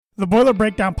The Boiler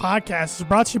Breakdown podcast is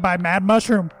brought to you by Mad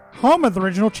Mushroom, home of the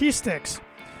original cheese sticks.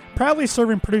 Proudly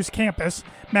serving Purdue's campus,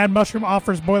 Mad Mushroom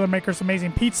offers Boilermakers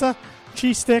amazing pizza,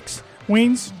 cheese sticks,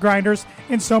 wings, grinders,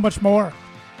 and so much more.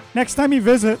 Next time you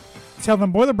visit, tell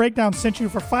them Boiler Breakdown sent you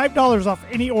for $5 off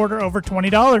any order over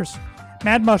 $20.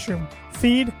 Mad Mushroom,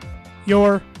 feed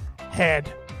your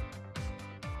head.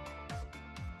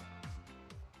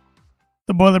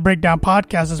 The Boiler Breakdown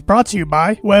podcast is brought to you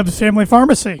by Webb's Family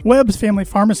Pharmacy. Webb's Family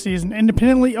Pharmacy is an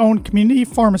independently owned community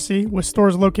pharmacy with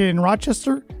stores located in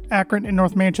Rochester, Akron, and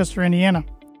North Manchester, Indiana.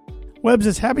 Webb's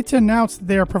is happy to announce that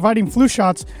they are providing flu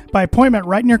shots by appointment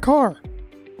right in your car.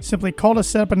 Simply call to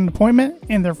set up an appointment,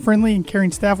 and their friendly and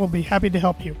caring staff will be happy to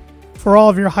help you. For all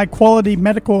of your high-quality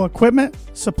medical equipment,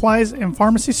 supplies, and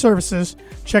pharmacy services,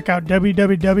 check out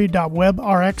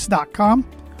www.webrx.com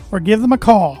or give them a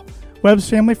call. Webb's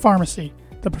Family Pharmacy,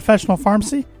 the professional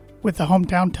pharmacy with the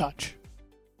hometown touch.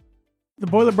 The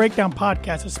Boiler Breakdown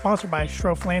podcast is sponsored by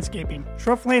Schroff Landscaping.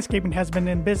 Schroff Landscaping has been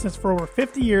in business for over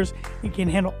 50 years and can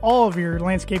handle all of your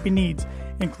landscaping needs,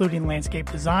 including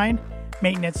landscape design,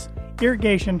 maintenance,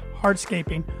 irrigation,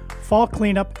 hardscaping, fall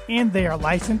cleanup, and they are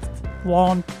licensed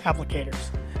lawn applicators.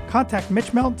 Contact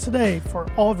Mitch Melton today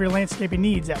for all of your landscaping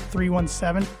needs at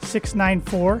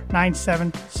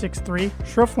 317-694-9763.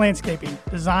 Schroff Landscaping,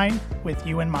 design with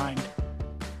you in mind.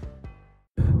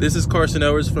 This is Carson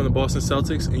Edwards from the Boston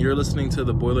Celtics, and you're listening to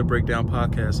the Boiler Breakdown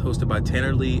podcast hosted by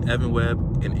Tanner Lee, Evan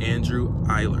Webb, and Andrew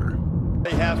Eiler.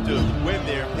 They have to win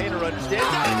there. Painter understands.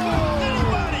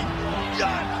 Anybody!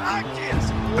 John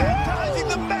Hopkins baptizing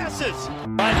the masses.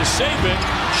 Trying to save it.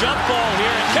 Jump ball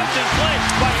here and kept in place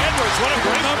by Edwards. What a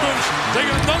great numbers. They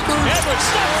got numbers. Edwards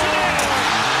snaps it in.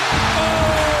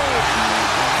 Oh!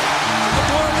 The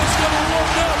Marlins going to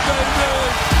walk up, baby.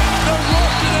 They're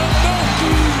walking up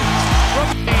mountains.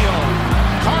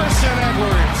 Carson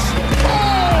Edwards. Oh,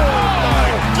 my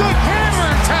good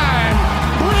hammer time.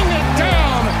 Bring it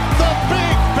down. The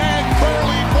Big Bang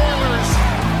Burley Boilers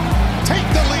take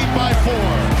the lead by 4.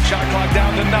 Shot clock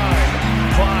down to 9.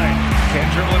 Klein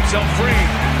can't dribble himself free.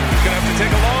 He's going to have to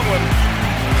take a long one.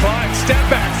 Klein, step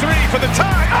back, 3 for the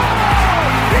tie. Oh,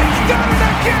 he's done it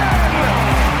again.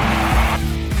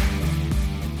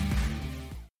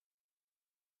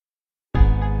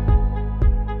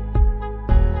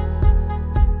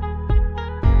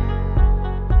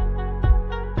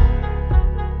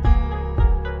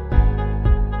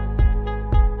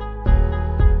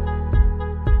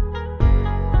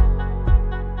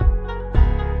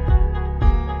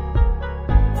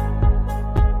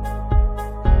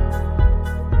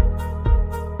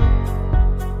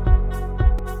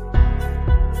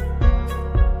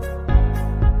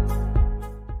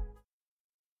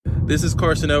 This is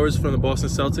Carson Edwards from the Boston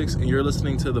Celtics, and you're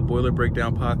listening to the Boiler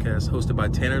Breakdown podcast hosted by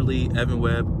Tanner Lee, Evan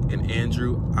Webb, and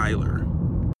Andrew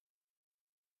Eiler.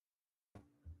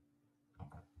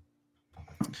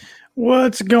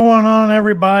 What's going on,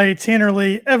 everybody? Tanner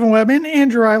Lee, Evan Webb, and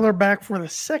Andrew Eiler back for the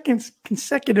second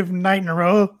consecutive night in a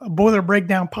row, a Boiler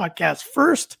Breakdown podcast.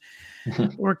 First,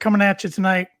 we're coming at you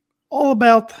tonight all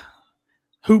about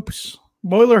hoops,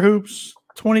 Boiler Hoops,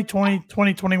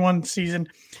 2020-2021 season.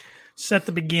 Set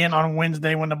to begin on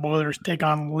Wednesday when the Boilers take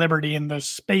on Liberty in the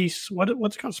Space.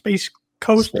 What's it called? Space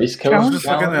Coast Challenge? Just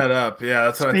looking that up. Yeah,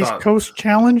 that's what I thought. Space Coast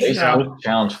Challenge. Space Coast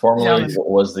Challenge. Formerly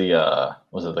was the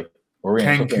were we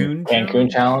Cancun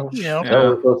Challenge? Yeah. That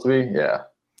was supposed to be. Yeah.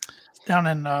 It's down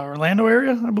in Orlando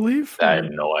area, I believe. I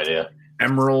have no idea.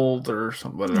 Emerald or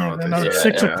something. Yeah,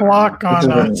 6 o'clock on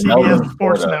CBS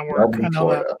Sports Network. I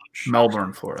know that.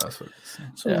 Melbourne, Florida. That's what it is.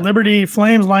 So Liberty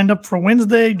Flames lined up for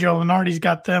Wednesday. Joe Lunardi's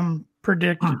got them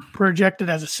projected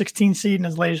as a 16 seed in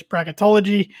his latest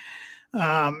bracketology.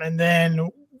 And then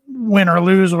win or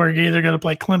lose, we're either going to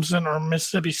play Clemson or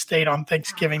Mississippi State on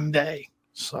Thanksgiving Day.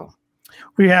 So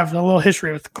we have a little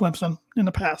history with Clemson in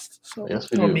the past. So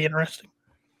it'll be interesting.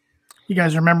 You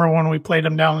guys remember when we played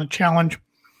them down in the Challenge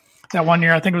that one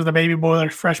year? I think it was the Baby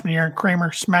Boilers freshman year, and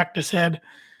Kramer smacked his head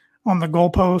on the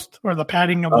goalpost or the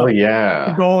padding of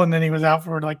the goal, and then he was out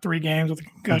for like 3 games with a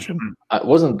concussion.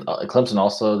 Wasn't Clemson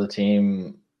also the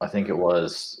team? I think it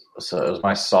was. So it was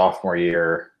my sophomore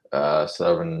year,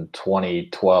 so in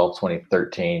 2012,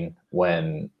 2013,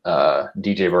 when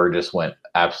DJ Burgess went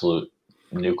absolute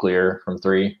nuclear from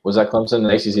 3. Was that Clemson,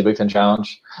 the ACC Big Ten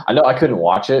Challenge? I know I couldn't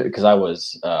watch it because I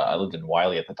lived in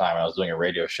Wiley at the time, and I was doing a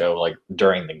radio show like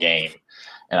during the game,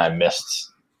 and I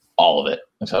missed all of it.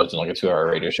 And so I was doing like a 2-hour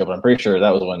radio show, but I'm pretty sure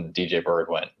that was when DJ Bird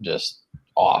went just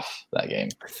off that game.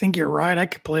 I think you're right. I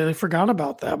completely forgot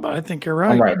about that, but I think you're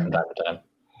right. I'm right from time to time.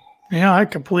 Yeah, I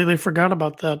completely forgot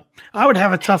about that. I would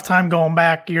have a tough time going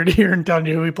back year to year and telling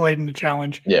you who we played in the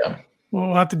challenge. Yeah.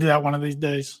 We'll have to do that one of these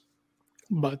days.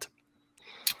 But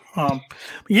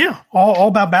yeah, all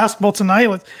about basketball tonight.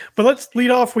 Let's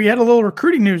lead off. We had a little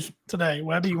recruiting news today.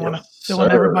 Webby, you want to fill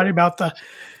in everybody about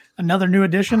another new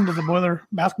addition to the Boiler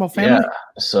basketball family? Yeah.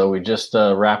 So we just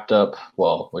wrapped up.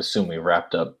 Well, we assume we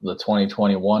wrapped up the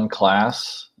 2021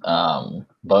 class,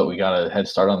 but we got a head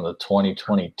start on the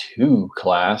 2022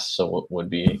 class. So it would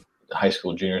be high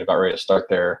school juniors about ready to start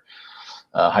their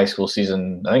high school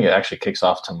season. I think it actually kicks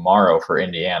off tomorrow for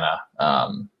Indiana.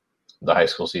 The high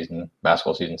school season,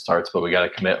 basketball season starts, but we got a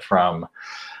commit from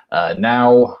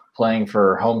now playing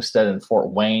for Homestead in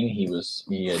Fort Wayne.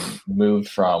 He had moved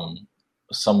from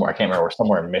somewhere, I can't remember,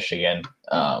 somewhere in Michigan.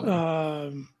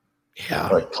 Yeah.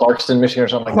 Like Clarkston, Michigan or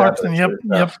something like that.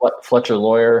 Yep. Fletcher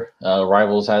Lawyer,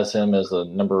 Rivals has him as the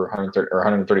number 130 or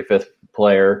 135th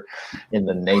player in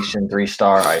the nation,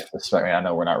 3-star. I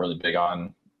know we're not really big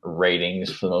on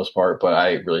ratings for the most part, but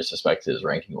I really suspect his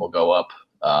ranking will go up.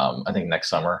 I think next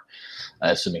summer,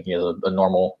 assuming he has a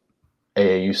normal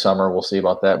AAU summer. We'll see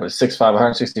about that. But 6'5",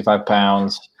 165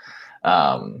 pounds.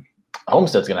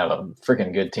 Homestead's going to have a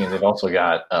freaking good team. They've also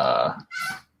got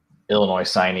Illinois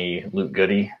signee Luke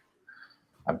Goody.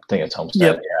 I think it's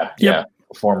Homestead. Yep. Yeah.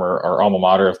 Former or alma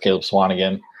mater of Caleb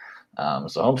Swanigan.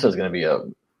 So Homestead's going to be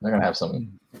they're going to have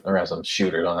some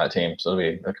shooters on that team. So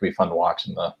that could be fun to watch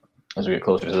as we get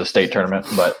closer to the state tournament.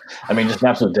 But I mean, just an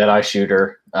absolute dead eye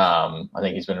shooter. I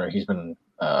think he's been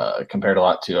compared a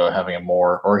lot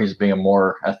to he's being a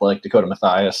more athletic Dakota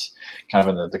Mathias, kind of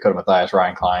in the Dakota Mathias,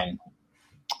 Ryan Klein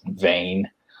vein.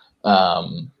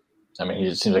 I mean,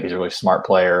 he seems like he's a really smart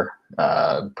player,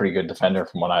 pretty good defender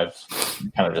from what I've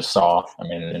kind of just saw. I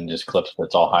mean, in just clips, but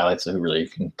it's all highlights, so who really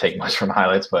can take much from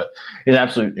highlights? But he's an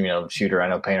absolute, shooter. I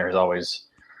know Painter has always,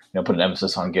 put an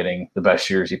emphasis on getting the best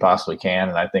shooters he possibly can,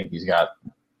 and I think he's got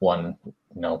one,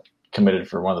 committed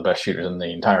for one of the best shooters in the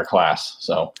entire class.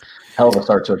 So hell of a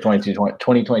start to a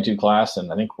 2022 class,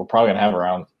 and I think we're probably going to have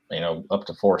around, up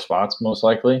to 4 spots most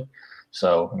likely.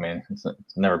 So, I mean, it's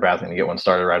never a bad thing to get one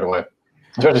started right away.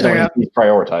 Especially when he's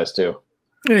prioritized too.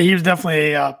 Yeah, he was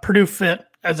definitely a Purdue fit,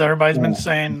 as everybody's been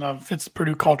saying. Fits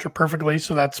Purdue culture perfectly,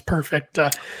 so that's perfect.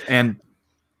 And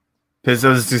I was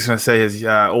just going to say his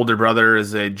older brother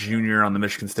is a junior on the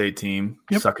Michigan State team.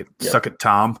 Yep. Suck it,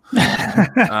 Tom.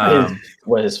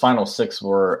 His final 6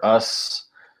 were us,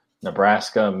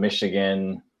 Nebraska,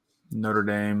 Michigan, Notre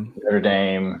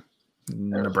Dame.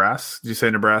 Nebraska? Did you say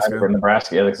Nebraska?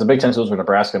 Nebraska, yeah. Because the Big Ten schools were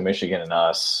Nebraska, Michigan, and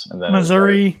us, and then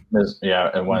Missouri.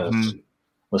 And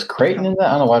was Creighton in that?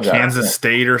 I don't know why. Kansas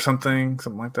State or something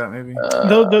like that, maybe.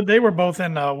 They were both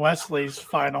in Wesley's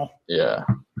final. Yeah,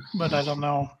 but I don't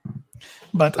know.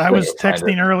 But I was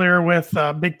texting earlier with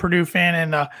a big Purdue fan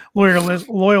and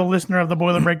loyal listener of the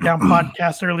Boiler Breakdown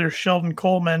podcast earlier, Sheldon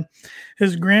Coleman.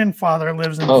 His grandfather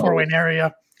lives in the Fort Wayne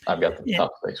area. I've got the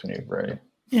top stakes when you're ready.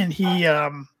 And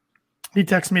he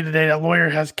texted me today that Lawyer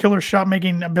has killer shot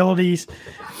making abilities.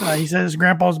 He says his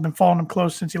grandpa's been following him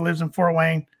close since he lives in Fort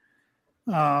Wayne.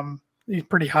 He's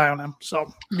pretty high on him.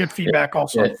 So good feedback from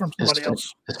somebody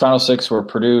else. His final 6 were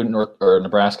Purdue,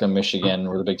 Nebraska, Michigan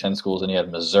were the Big Ten schools, and he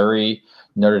had Missouri,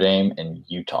 Notre Dame, and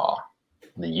Utah.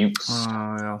 The Utes.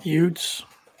 Utes.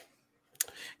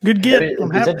 Good get.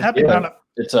 I'm happy about it.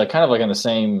 It's kind of like in the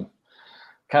same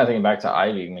kind of thinking back to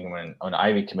Ivy. I mean, when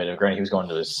Ivy committed, granted he was going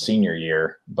to his senior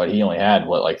year, but he only had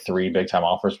 3 big time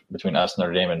offers between us,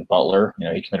 Notre Dame, and Butler.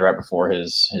 He committed right before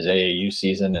his AAU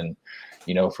season, and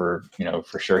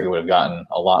for sure he would have gotten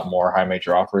a lot more high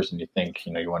major offers. And you think,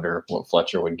 you wonder what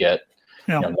Fletcher would get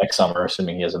next summer,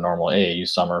 assuming he has a normal AAU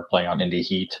summer playing on Indy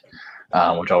Heat,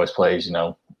 which always plays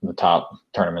the top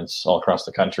tournaments all across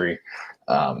the country.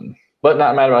 But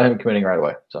not mad about him committing right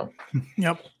away. So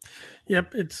yep.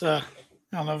 It's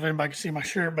I don't know if anybody can see my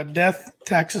shirt, but Death,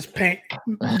 Texas,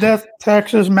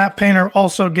 Matt Painter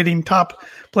also getting top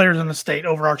players in the state,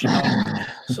 overarching.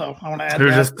 So I want to add Who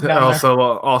that. Just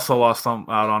also lost out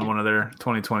on one of their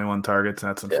 2021 targets.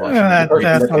 That's unfortunate.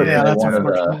 That's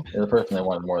unfortunate. The person they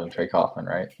wanted more than Trey Kaufman,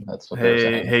 right? That's what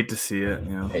hate to see it.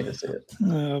 Hate to see it.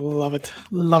 Love it.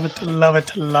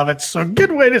 So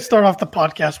good way to start off the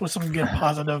podcast with some good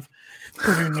positive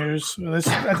Purdue news.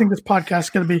 I think this podcast is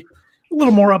going to be a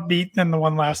little more upbeat than the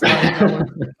one last night.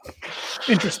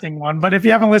 Interesting one. But if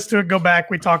you haven't listened to it, go back.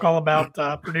 We talk all about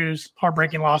Purdue's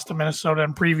heartbreaking loss to Minnesota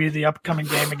and preview the upcoming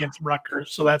game against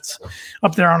Rutgers. So that's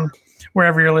up there on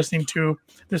wherever you're listening to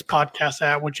this podcast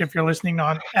at, which if you're listening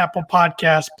on Apple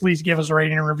Podcasts, please give us a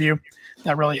rating and review.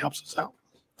 That really helps us out.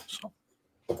 So,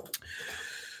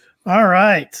 all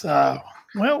right.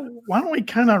 Well, why don't we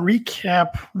kind of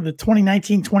recap the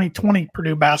 2019-2020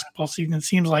 Purdue basketball season? It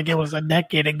seems like it was a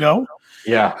decade ago.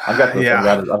 Yeah, I've got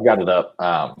it up.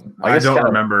 I don't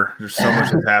remember. There's so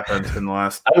much that's happened in the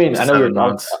last. I mean, I know 7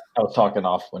 months. I was talking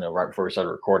off right before we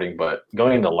started recording, but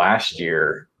going into last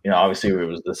year, obviously it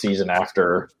was the season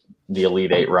after the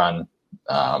Elite Eight run.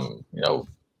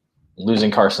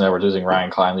 Losing Carson Edwards, losing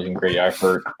Ryan Klein, losing Grady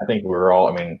Eifert. I think a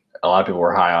lot of people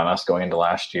were high on us going into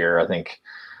last year. I think,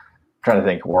 I'm trying to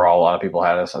think where a lot of people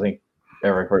had us. I think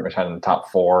everyone pretty much had in the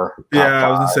top 4. I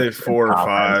was going to say 4 or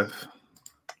 5.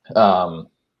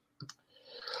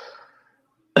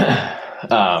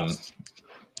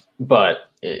 But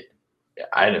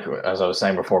as I was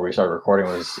saying before we started recording,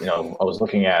 I was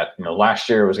looking at, last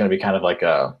year was going to be kind of like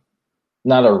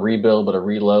not a rebuild, but a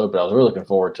reload. But I was really looking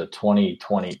forward to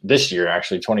 2020, this year,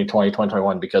 actually, 2020,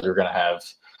 2021, because we're going to have,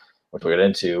 which we'll get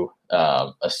into,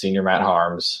 a senior Matt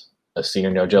Harms, a senior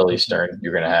Nigel Eastern.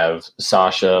 You're going to have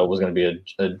Sasha was going to be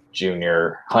a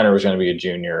junior. Hunter was going to be a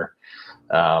junior.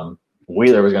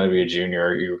 Wheeler was going to be a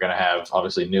junior. You were going to have,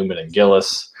 obviously, Newman and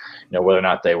Gillis, whether or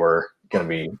not they were going to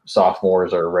be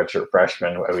sophomores or redshirt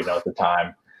freshmen, what we know at the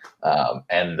time.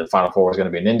 And the Final Four was going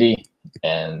to be in Indy.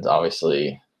 And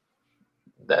obviously,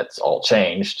 that's all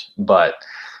changed. But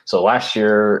so last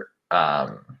year,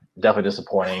 definitely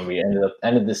disappointing. We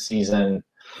ended this season.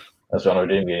 As we know,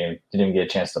 didn't get a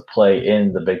chance to play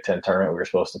in the Big Ten tournament. We were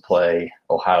supposed to play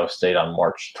Ohio State on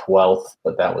March 12th,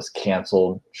 but that was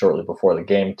canceled shortly before the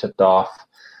game tipped off.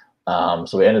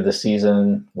 So we ended the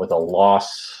season with a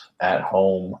loss at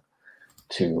home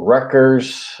to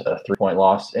Rutgers, a 3-point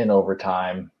loss in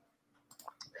overtime.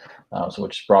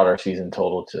 Which brought our season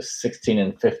total to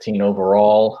 16-15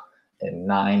 overall and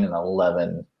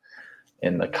 9-11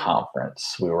 in the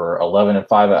conference. We were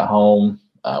 11-5 at home,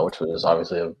 which was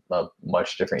obviously a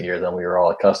much different year than we were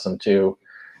all accustomed to.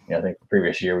 I think the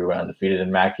previous year we went undefeated in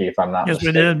Mackey, if I'm not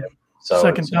mistaken. Yes, we did. So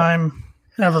second time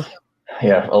ever.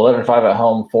 Yeah, 11-5 at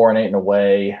home, 4-8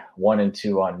 away,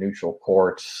 1-2 on neutral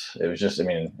courts. It was just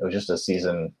a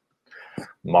season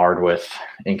marred with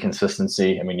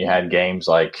inconsistency. You had games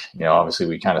like, obviously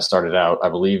we kind of started out, I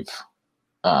believe,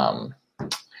 I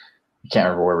can't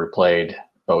remember where we played,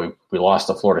 but we lost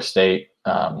to Florida State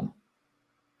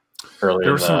early.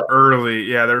 There were some early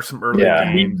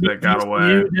games that got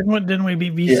away. Didn't we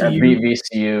beat VCU? Yeah, beat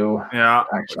VCU. Yeah,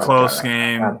 close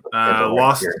game.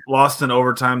 Lost in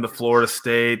overtime to Florida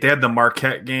State. They had the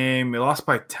Marquette game. They lost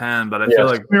by 10, but I feel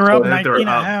like we were up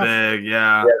 19.5 big.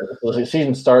 Yeah. The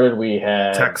season started. We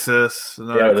had Texas.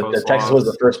 Texas was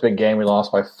the first big game. We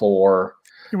lost by 4.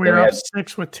 We were up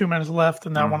 6 with 2 minutes left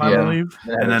in that one, I believe.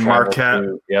 And then Marquette.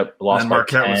 Lost. And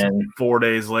Marquette was 4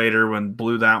 days later when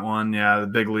blew that one. Yeah, the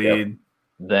big lead. Yep.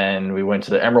 Then we went to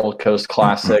the Emerald Coast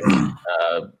Classic.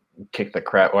 Kicked the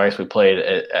crap. Well, I guess we played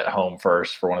at home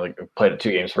first played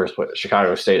 2 games first. But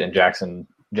Chicago State and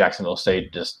Jacksonville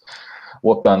State just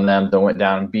whooped on them. Then went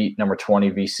down and beat number 20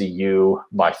 VCU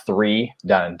by 3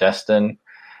 down in Destin,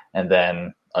 and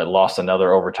then I lost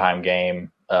another overtime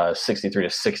game.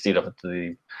 63-60 to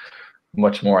the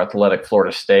much more athletic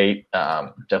Florida State.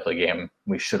 Definitely a game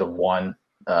we should have won,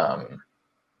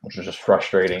 which was just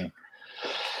frustrating.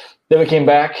 Then we came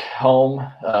back home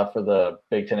for the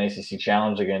Big Ten ACC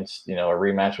Challenge against a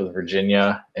rematch with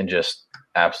Virginia and just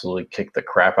absolutely kicked the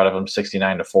crap out of them,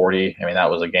 69-40. That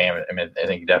was a game. I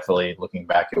think definitely looking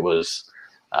back, it was.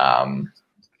 So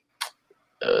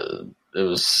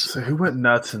who went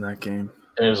nuts in that game?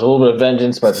 It was a little bit of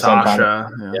vengeance, but at the Sasha,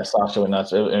 same time, Sasha went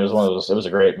nuts. It was one of those. It was a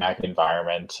great Mackey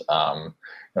environment. A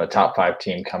top 5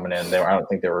 team coming in. I don't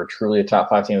think they were truly a top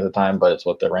 5 team at the time, but it's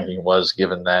what the ranking was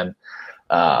given then.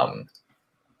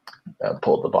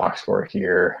 Pulled the box score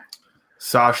here.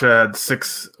 Sasha had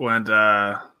 6.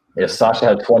 Sasha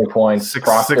had 20 points. 6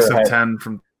 of 10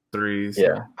 from threes.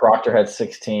 Yeah, Proctor had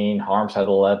 16. Harms had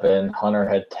 11. Hunter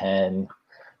had 10.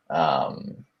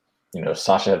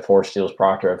 Sasha had 4 steals.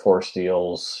 Proctor had 4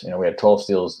 steals. We had 12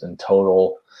 steals in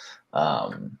total.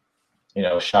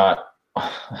 Shot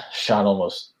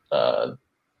almost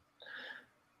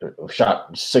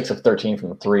shot 6 of 13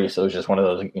 from 3. So it was just one of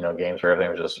those games where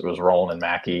everything was rolling in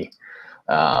Mackey.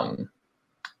 But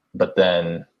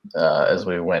then as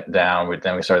we went down, we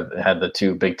had the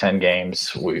 2 Big Ten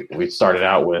games. We started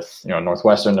out with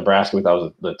Northwestern, Nebraska. We thought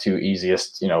was the 2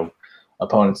 easiest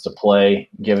opponents to play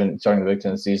starting the Big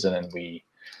Ten season, and we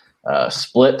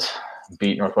split,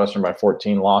 beat Northwestern by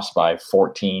 14, lost by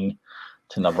 14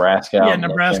 to Nebraska. Yeah,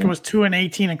 Nebraska was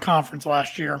 2-18 in conference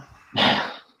last year.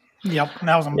 Yep,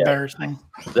 that was embarrassing.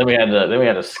 Then we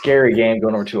had a scary game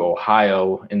going over to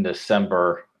Ohio in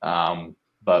December,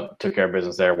 but took care of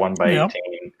business there, won by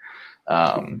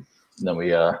 18. then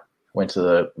we went to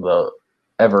the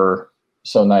ever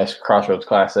so nice Crossroads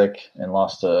Classic and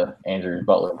lost to Andrew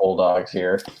Butler Bulldogs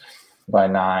here by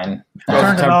 9.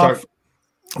 Turned it off.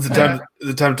 Is it time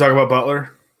to talk about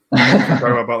Butler? Talk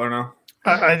about Butler now.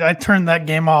 I turned that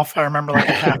game off. I remember like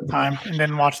at halftime and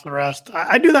didn't watch the rest.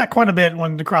 I do that quite a bit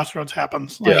when the Crossroads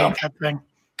happens. Like that thing.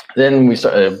 Then we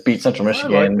beat Central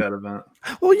Michigan. I like that event.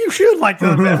 Well, you should like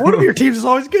that event. One of your teams is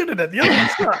always good at it. The other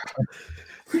one's not.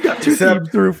 You got two teams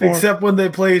through 4. Except when they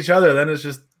play each other, then it's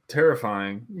just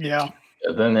terrifying. Yeah.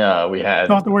 Then we had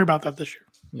don't have to worry about that this year.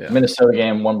 Yeah. Minnesota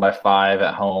game won by 5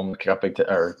 at home. Kick up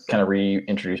or kind of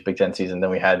reintroduced Big Ten season. Then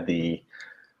we had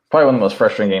probably one of the most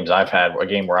frustrating games I've had. A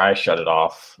game where I shut it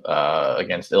off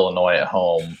against Illinois at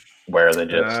home, where they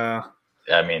just,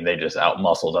 they just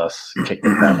outmuscled us. Kicked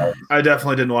it I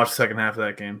definitely didn't watch the second half of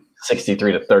that game.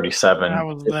 63-37. I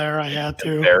was there. I had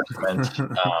to. Embarrassment.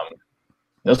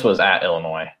 This was at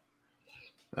Illinois.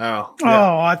 Oh,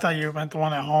 I thought you meant the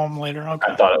one at home later.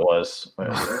 Okay. I thought it was.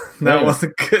 That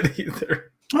wasn't good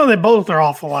either. Well, they both are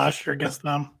awful last year against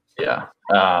them. Yeah.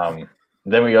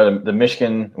 Then we go to the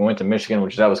Michigan. We went to Michigan,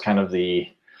 which that was kind of the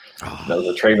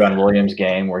Trayvon Williams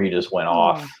game where he just went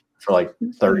off for like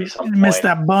 30-something. Missed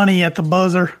that bunny at the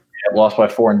buzzer. Yeah, lost by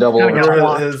 4 in double. Gotta get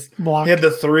overtime. blocked. He had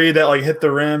the 3 that like hit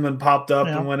the rim and popped up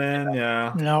and went in.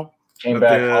 Yeah. Yep.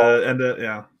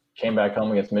 Came back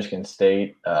home against Michigan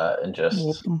State and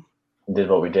just did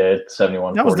what we did.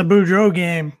 71. That was the Boudreaux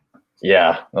game.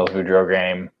 Yeah, that was the Boudreaux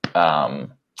game.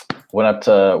 Went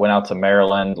out to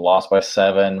Maryland, lost by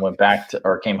 7.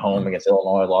 Came home against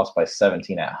Illinois, lost by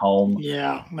 17 at home.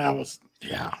 Yeah, that was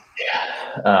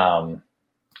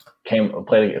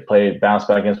Played bounced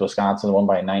back against Wisconsin, won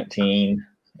by 19.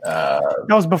 That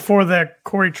was before the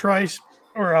Corey Trice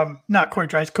not Corey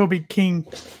Trice, Kobe King.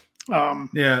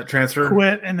 Transfer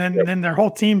quit, and then their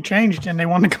whole team changed and they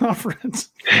won the conference.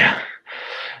 Yeah.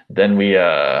 Then we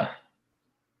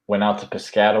went out to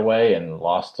Piscataway and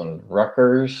lost on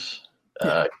Rutgers.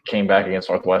 Came back against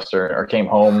Northwestern, or came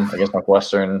home against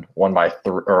Northwestern, won by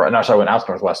 3. Went out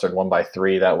to Northwestern, won by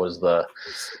 3. That was the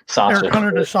Sasha. Eric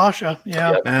Hunter to Sasha.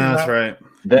 Yeah. That's right.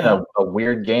 Then a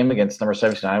weird game against number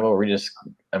 17 Iowa where we just,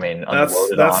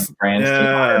 unloaded on Fran's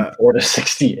team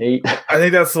 4-68. I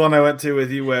think that's the one I went to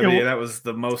with you, Webby. That was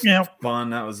the most fun.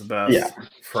 That was the best. Yeah.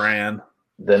 Fran.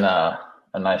 Then a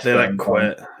nice thing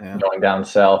quit. Going down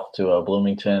south to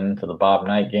Bloomington to the Bob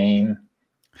Knight game.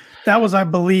 That was, I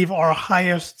believe, our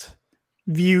highest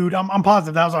viewed. I'm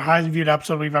positive that was our highest viewed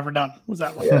episode we've ever done. Was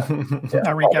that one? Yeah.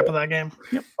 That recap of that game.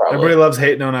 Yep. Everybody loves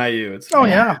hating on IU.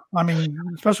 Yeah. I mean,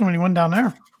 especially when you went down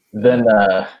there. Then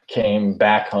came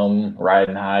back home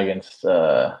riding high against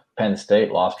Penn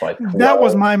State, lost by 12. That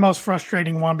was my most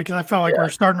frustrating one because I felt like we were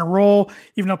starting to roll,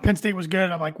 even though Penn State was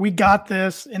good. I'm like, we got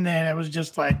this, and then it was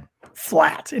just like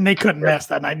flat, and they couldn't mess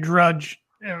that. And I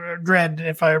Dread,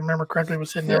 if I remember correctly,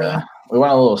 was sitting there. We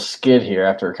went on a little skid here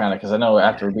after because I know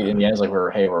after we beat Indiana, like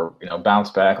we're bounce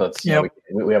back. Let's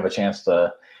we have a chance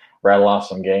to rattle off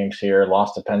some games here.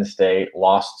 Lost to Penn State,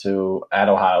 lost at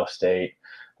Ohio State,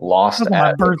 lost at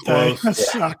my birthday. That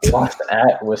sucked. Lost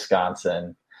at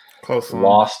Wisconsin. Close one.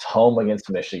 Lost home against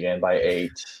Michigan by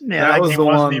 8. Yeah, that was the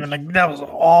one. That was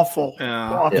awful.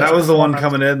 Yeah, that was the one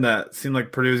coming in that seemed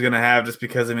like Purdue was going to have just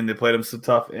because they played them so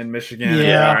tough in Michigan.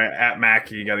 Yeah, all right, at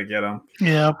Mackey, you got to get them.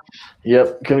 Yeah.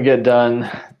 Yep, couldn't get done.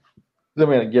 Then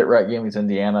we had a get right game against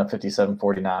Indiana,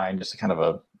 57-49, just a kind of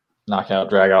a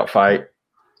knockout, drag out fight.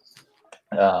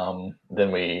 Then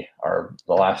the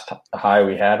last high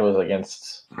we had was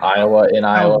against Iowa in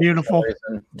Iowa. Beautiful.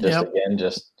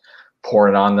 Just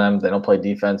pouring on them. They don't play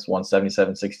defense,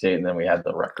 177-68, and then we had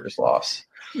the Rutgers loss.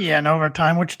 Yeah, in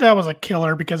overtime, which that was a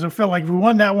killer because it felt like if we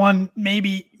won that one,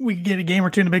 maybe we could get a game or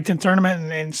two in the Big Ten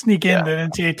tournament and sneak into the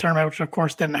NCAA tournament, which of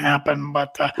course didn't happen.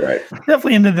 But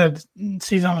definitely ended the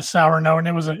season on a sour note, and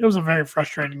it was a very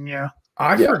frustrating year.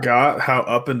 I forgot how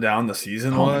up and down the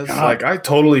season was. Like I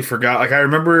totally forgot. Like I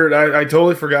remember, I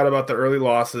totally forgot about the early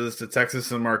losses to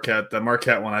Texas and Marquette. The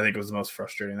Marquette one I think was the most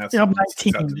frustrating. That's my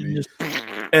team.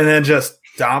 And then just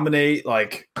dominate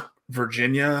like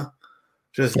Virginia,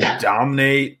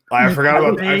 dominate. I forgot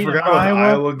about the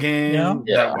Iowa game.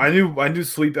 Yeah. I knew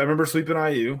sweep. I remember sweeping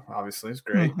IU. Obviously, it's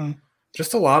great. Mm-hmm.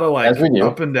 Just a lot of like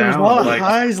up and down. There's a lot of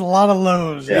highs, a lot of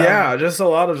lows. Yeah, just a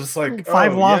lot of just like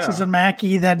 5 losses in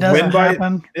Mackey. That doesn't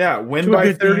happen. Yeah, win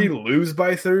by 30, lose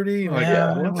by 30.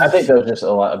 I think that was just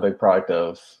a big product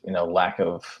of lack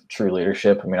of true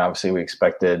leadership. I mean, obviously we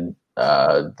expected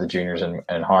the juniors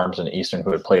and Harms and Eastern,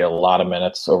 who had played a lot of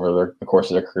minutes over the course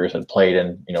of their careers, had played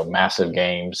in massive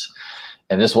games,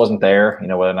 and this wasn't there,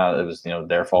 whether or not it was,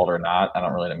 their fault or not.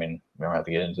 I mean, we don't have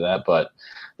to get into that, but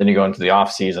then you go into the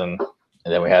off season,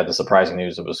 and then we had the surprising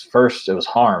news. It was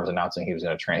Harms announcing he was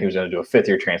going to do a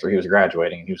 5th-year transfer. He was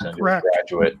graduating. He was going to do a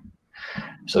graduate.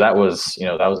 So that was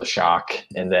a shock.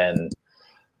 And then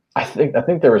I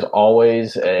think there was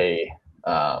always for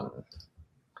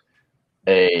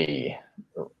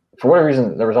whatever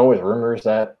reason, there was always rumors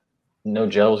that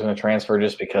Nojel was going to transfer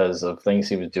just because of things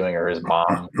he was doing, or his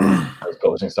mom was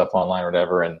posting stuff online or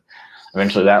whatever. And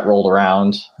eventually that rolled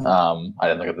around. I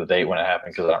didn't look at the date when it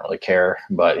happened because I don't really care.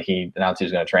 But he announced he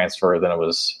was going to transfer. Then he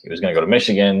was going to go to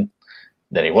Michigan.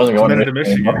 Then he wasn't going to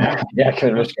Michigan. Yeah,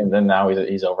 committed to Michigan. Then now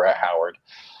he's over at Howard.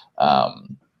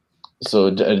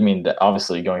 So I mean,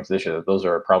 obviously going to this year, those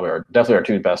are definitely our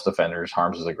 2 best defenders.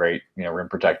 Harms is a great rim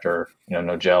protector.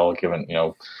 Nojel, given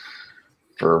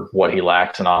for what he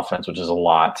lacks in offense, which is a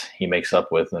lot, he makes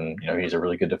up with, and he's a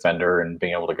really good defender and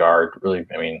being able to guard really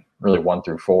 1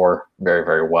 through 4 very,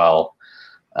 very well,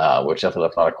 which definitely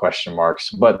left a lot of question marks.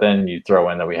 But then you throw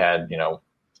in that we had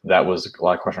that was a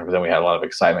lot of question marks, but then we had a lot of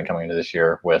excitement coming into this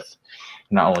year with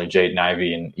not only Jaden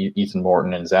Ivey and Ethan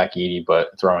Morton and Zach Edey,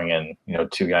 but throwing in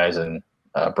 2 guys in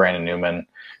Brandon Newman,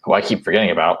 who I keep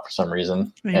forgetting about for some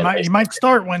reason. He might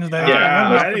start Wednesday.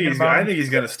 Yeah, I think he's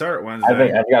going to start Wednesday. I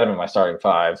think I've got him in my starting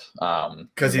 5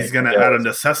 because he's going to out of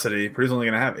necessity, but he's only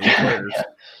going to have 8 players. Yeah.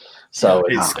 So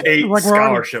it's 8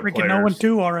 scholarship players. Freaking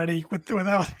 0-2 already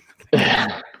without.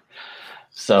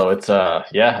 So it's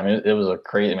it was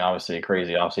obviously a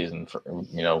crazy offseason for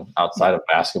outside of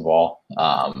basketball,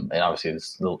 and obviously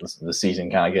the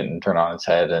season kind of getting turned on its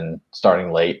head and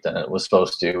starting late than it was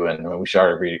supposed to, and we should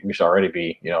already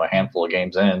be a handful of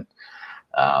games in,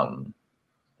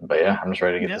 but yeah, I'm just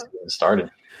ready to get this season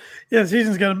started. Yeah, the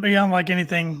season's going to be unlike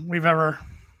anything we've ever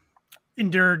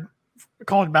endured,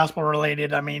 college basketball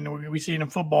related. I mean, we see it in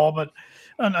football, but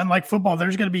unlike football,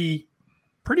 there's going to be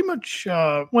pretty much,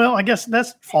 I guess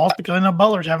that's false because I know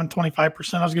Butler's having 25%. I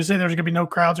was going to say there's going to be no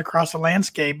crowds across the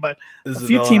landscape, but a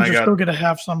few teams are still going to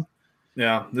have some.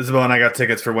 Yeah, this is about when I got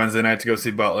tickets for Wednesday night to go see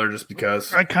Butler just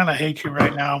because. I kind of hate you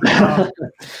right now.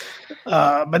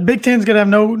 But Big Ten's going to have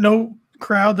no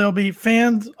crowd. There'll be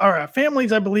fans or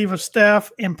families, I believe, of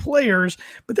staff and players,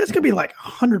 but that's going to be like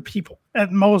 100 people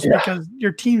at most because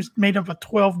your team's made up of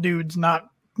 12 dudes,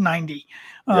 not 90.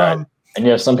 Right. And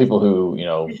you have some people who,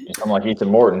 someone like Ethan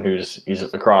Morton,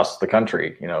 he's across the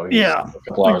country, he's a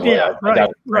couple hours away.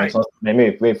 Right.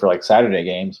 Maybe for like Saturday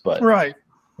games, but right.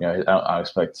 I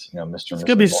expect, Mr. It's going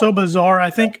to be so bizarre. I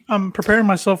think I'm preparing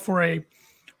myself for a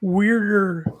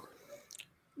weirder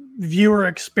viewer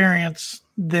experience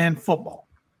than football.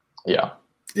 Yeah.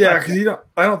 Yeah, because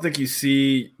I don't think you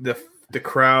see the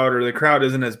crowd, or the crowd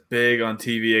isn't as big on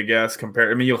TV, I guess,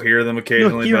 compared. I mean, you'll hear them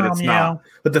occasionally, but it's not.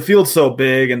 But the field's so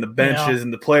big and the benches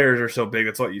and the players are so big,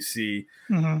 that's what you see.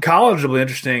 Mm-hmm. College will be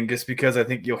interesting just because I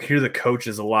think you'll hear the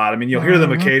coaches a lot. I mean, you'll hear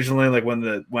them occasionally, like when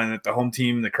at the home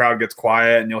team, the crowd gets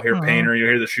quiet and you'll hear Painter, you'll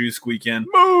hear the shoes squeaking.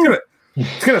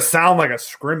 It's gonna sound like a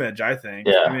scrimmage, I think.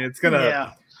 Yeah. I mean, it's gonna.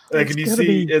 Yeah. Like if you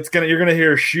see, you're gonna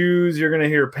hear shoes, you're gonna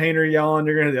hear Painter yelling,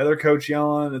 you're gonna hear the other coach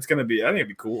yelling. I think it'd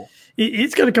be cool.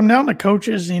 It's gonna come down to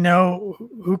coaches,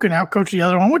 who can outcoach the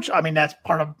other one. Which that's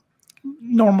part of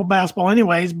normal basketball,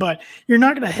 anyways. But you're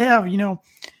not gonna have, you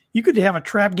could have a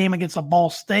trap game against a Ball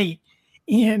State,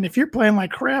 and if you're playing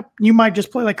like crap, you might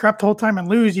just play like crap the whole time and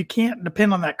lose. You can't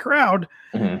depend on that crowd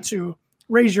to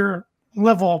raise your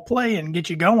level of play and get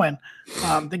you going.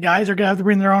 The guys are gonna have to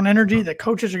bring their own energy. The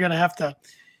coaches are gonna have to.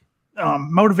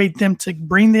 Motivate them to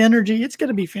bring the energy. It's going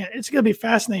to be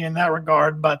fascinating in that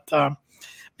regard. But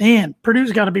man,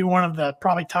 Purdue's got to be one of the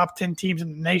probably top 10 teams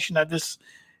in the nation that this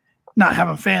not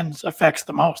having fans affects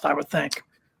the most, I would think.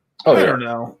 Oh, I don't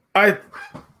know. I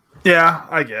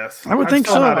guess I would think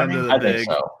so. I think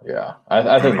so. Yeah,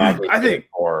 I think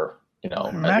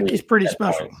Mackey's pretty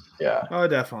special. Yeah. Oh,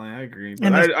 definitely, I agree. But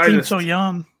and the team's so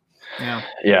young.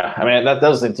 Yeah. I mean, that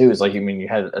was the thing too. Is like, you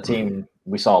had a team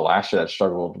we saw last year that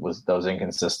struggled with those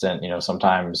inconsistent.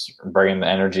 Sometimes bringing the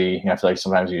energy. I feel like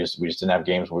sometimes we just didn't have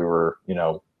games where we were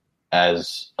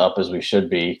as up as we should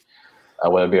be,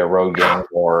 whether it be a road game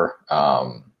or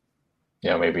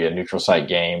maybe a neutral site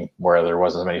game where there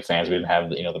wasn't as many fans. We didn't have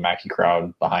the Mackey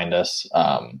crowd behind us.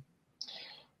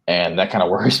 And that kind of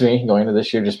worries me going into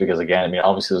this year, just because, again, I mean,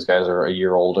 obviously those guys are a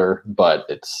year older, but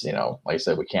it's, like I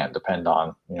said, we can't depend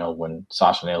on, when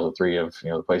Sasha nails a three of,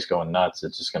 the place going nuts,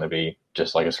 it's just going to be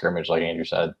just like a scrimmage, like Andrew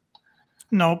said.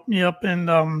 Nope. Yep. And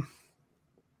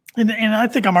I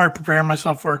think I'm already preparing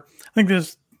myself for, I think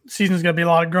this season's going to be a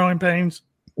lot of growing pains,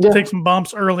 take some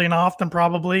bumps early and often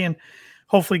probably, and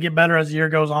hopefully get better as the year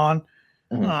goes on.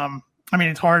 Mm-hmm. I mean,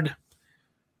 it's hard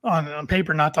on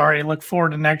paper not to already look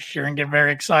forward to next year and get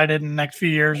very excited in the next few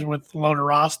years with the loaded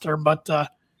roster, but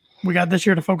we got this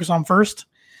year to focus on first.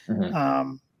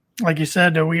 Mm-hmm. Like you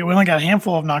said, we only got a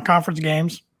handful of non-conference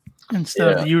games instead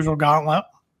of the usual gauntlet.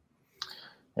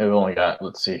 Yeah, we've only got,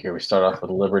 let's see here, we start off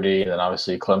with Liberty, then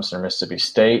obviously Clemson or Mississippi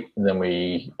State, and then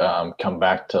we come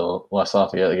back to West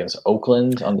Lafayette against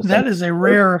Oakland. That is a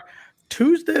rare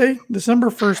Tuesday, December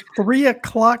 1st, 3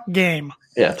 o'clock game.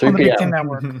 Yeah, 3 on the p.m. Big Ten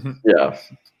Network. Yeah.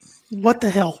 What the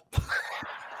hell?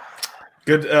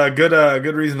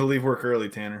 Good reason to leave work early,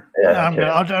 Tanner. Yeah,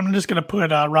 I'm just gonna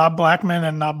put Rob Blackman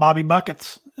and Bobby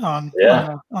Buckets on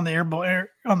the earbud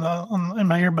in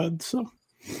my earbuds. So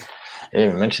yeah,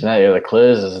 you mentioned that. Yeah, the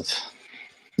Cliz is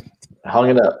hung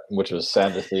it up, which was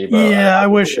sad to see. But I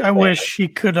wish he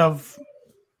could have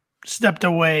stepped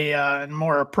away in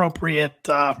more appropriate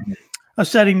a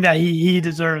setting that he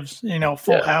deserves.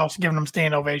 Full house, giving him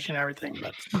standing ovation, and everything.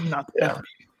 But not. Yeah.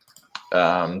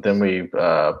 Then we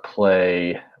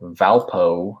play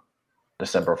Valpo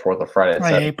December 4th or Friday.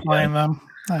 I hate playing them.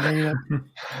 I hate it.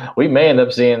 We may end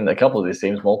up seeing a couple of these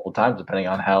teams multiple times depending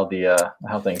on how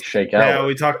things shake out. Yeah,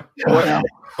 we talked.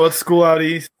 What school out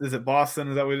east? Is it Boston?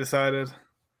 Is that what we decided?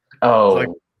 Oh,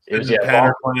 it was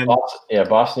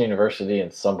Boston University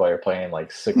and somebody are playing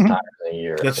like 6 times in a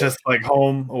year. That's just like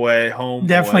home, away, home.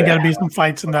 Definitely got to be some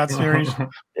fights in that series.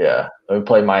 Yeah. We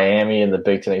play Miami in the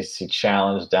Big Ten ACC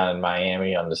Challenge down in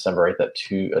Miami on December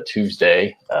 8th, a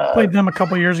Tuesday. Played them a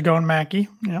couple years ago in Mackey.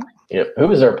 Yeah. Yep. Who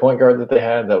was their point guard that they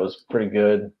had that was pretty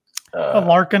good?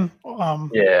 Larkin.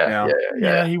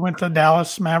 Yeah. He went to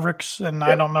Dallas Mavericks, and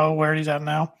I don't know where he's at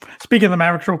now. Speaking of the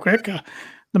Mavericks real quick,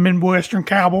 the Midwestern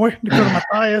Cowboy, Dakota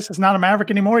Mathias, is not a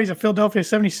Maverick anymore. He's a Philadelphia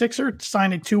 76er,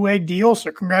 signed a 2-way deal. So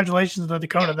congratulations to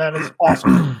Dakota. That is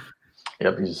awesome.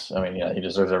 Yep. He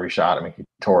deserves every shot. I mean, he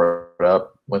tore it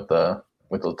up with the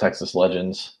Texas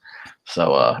Legends.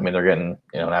 So, they're getting,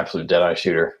 an absolute dead-eye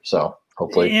shooter. So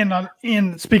hopefully.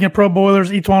 And speaking of Pro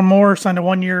Boilers, Etuan Moore signed a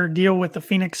 1-year deal with the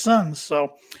Phoenix Suns.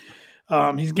 So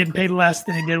he's getting paid less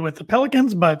than he did with the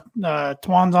Pelicans, but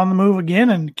Twan's on the move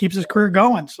again and keeps his career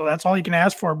going. So that's all you can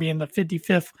ask for, being the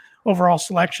 55th overall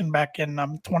selection back in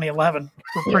 2011.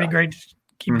 Pretty great to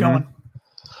keep going.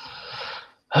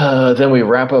 Then we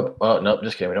wrap up. Oh, nope,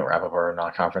 just kidding. We don't wrap up our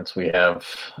non-conference. We have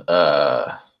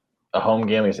a home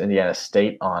game against Indiana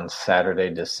State on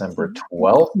Saturday, December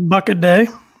 12th. Bucket Day.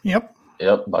 Yep,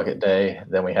 Bucket Day.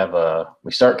 Then we have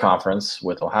we start conference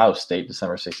with Ohio State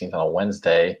December 16th on a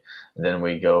Wednesday. And then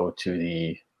we go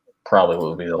to probably what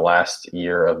will be the last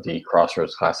year of the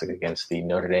Crossroads Classic against the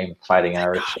Notre Dame Fighting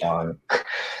Irish on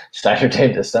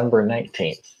Saturday, December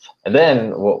 19th. And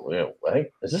then I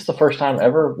think, is this the first time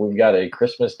ever we've got a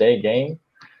Christmas Day game?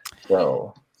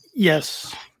 So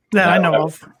yes, that I know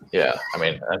of. Yeah, I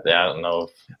don't know.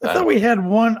 I thought we had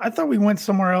one. I thought we went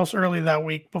somewhere else early that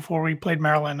week before we played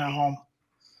Maryland at home.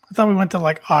 I thought we went to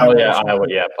Iowa. Oh,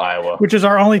 yeah, Iowa. Which is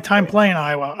our only time playing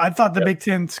Iowa. I thought the Big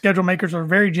Ten schedule makers were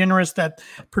very generous that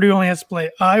Purdue only has to play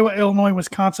Iowa, Illinois,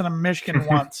 Wisconsin, and Michigan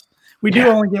once. We do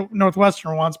only get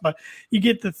Northwestern once, but you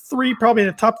get probably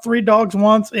the top 3 dogs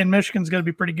once, and Michigan's going to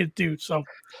be pretty good too. So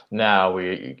now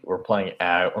we're playing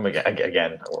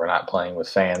again, we're not playing with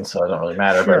fans, so it doesn't really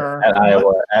matter. Sure. But at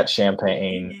Iowa, at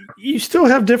Champaign. You still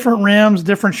have different rims,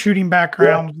 different shooting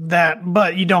backgrounds,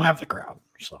 but you don't have the crowd.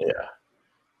 So. Yeah.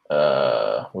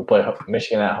 We play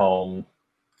Michigan at home,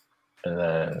 and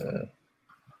then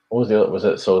what was the other? Was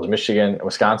it Michigan,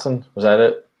 Wisconsin? Was that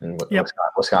it? And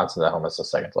Wisconsin at home. That's the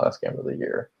second to last game of the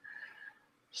year.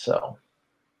 So,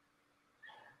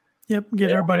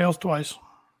 get everybody else twice.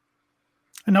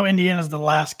 I know Indiana's the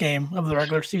last game of the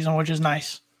regular season, which is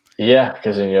nice. Yeah,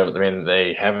 because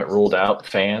they haven't ruled out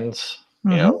fans.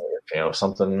 If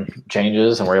something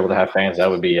changes and we're able to have fans, that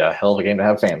would be a hell of a game to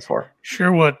have fans for.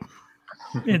 Sure would.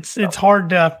 It's hard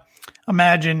to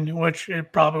imagine, which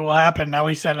it probably will happen, at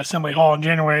least at Assembly Hall in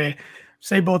January.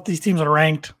 Say both these teams are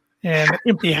ranked and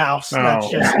empty house.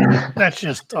 That's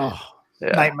just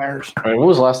nightmares. When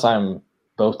was the last time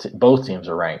both teams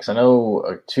were ranked? I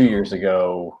know 2 years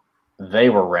ago they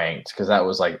were ranked because that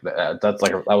was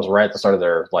that was right at the start of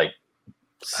their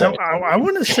I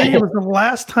want to say it was the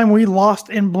last time we lost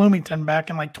in Bloomington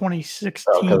back in 2016.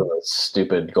 Because of the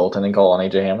stupid goaltending call on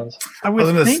AJ Hammonds. I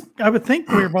would think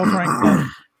we were both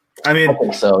ranked. I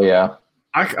think so. Yeah.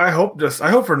 I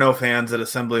hope for no fans at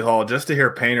Assembly Hall just to hear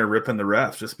Painter ripping the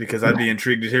ref, just because I'd be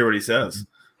intrigued to hear what he says,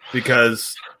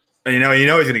 because he's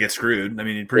going to get screwed.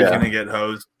 He's going to get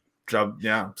hosed.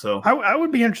 So I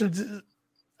would be interested.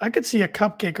 I could see a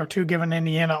cupcake or two giving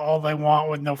Indiana all they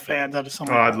want with no fans at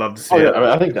Assembly. I'd love to see it.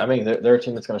 Yeah. I think they're a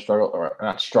team that's going to struggle, or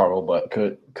not struggle, but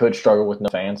could struggle with no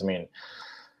fans.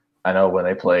 I know when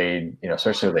they played,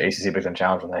 especially with the ACC Big Ten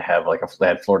Challenge, when they have they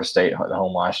had Florida State at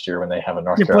home last year when they have a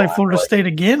North Carolina. They play Florida State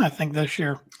again, I think, this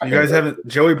year. You guys haven't.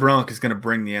 Joey Brunk is going to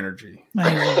bring the energy.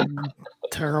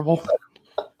 Terrible.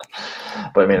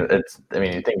 But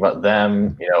you think about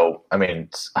them. I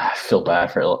feel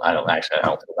bad for. I don't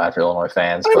feel bad for Illinois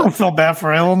fans. I don't feel bad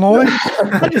for Illinois.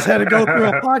 I just had to go through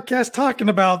a podcast talking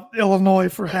about Illinois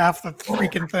for half the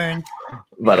freaking thing.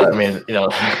 But they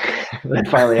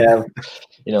finally have.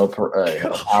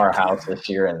 Powerhouse this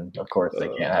year, and of course they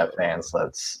can't have fans. So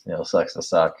that's sucks to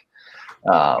suck.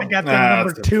 I got them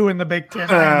number 2 in the Big Ten.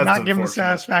 I'm not giving the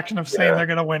satisfaction of saying they're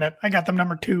going to win it. I got them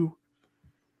number 2.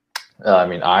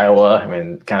 Iowa.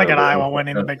 I got Iowa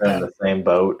winning the Big Ten. In the same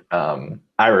boat.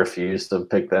 I refuse to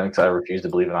pick them because I refuse to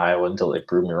believe in Iowa until they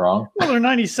prove me wrong. Well, they're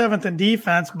 97th in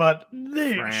defense, but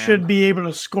they should be able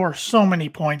to score so many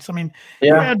points. You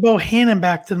add Bohannon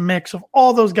back to the mix of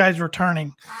all those guys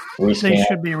returning. They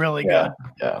should be really good.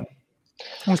 Yeah.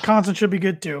 Wisconsin should be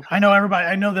good too. I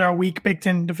know they're a weak Big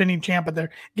Ten defending champ, but they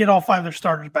get all 5 of their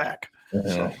starters back.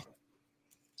 Mm-hmm.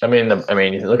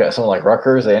 You look at someone like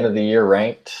Rutgers, they ended the year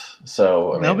ranked,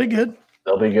 so they'll be good.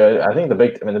 They'll be good. I think the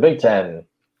Big Ten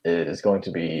is going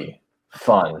to be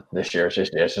fun this year. It's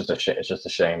just a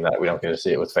shame that we don't get to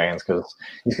see it with fans because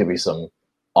these could be some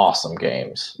awesome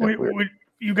games.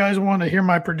 You guys want to hear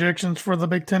my predictions for the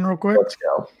Big Ten real quick? Let's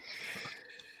go.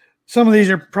 Some of these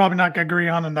are probably not going to agree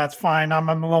on, and that's fine. I'm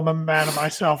a little bit mad at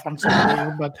myself on some of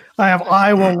these, but I have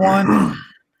Iowa 1,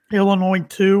 Illinois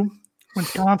 2,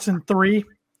 Wisconsin 3,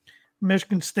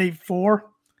 Michigan State 4,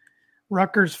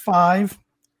 Rutgers 5,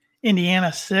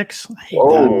 Indiana 6. I hate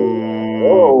that.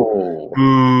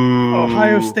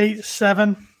 Ohio State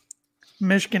 7,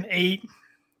 Michigan 8,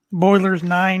 Boilers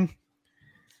 9,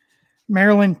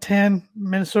 Maryland 10,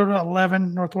 Minnesota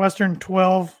 11, Northwestern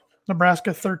 12,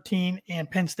 Nebraska 13, and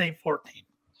Penn State 14.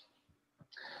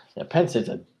 Yeah, Penn State's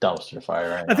a dumpster fire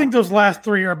right now. I think those last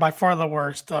 3 are by far the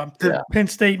worst. Penn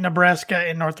State, Nebraska,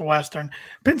 and Northwestern.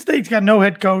 Penn State's got no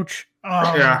head coach.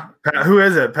 Who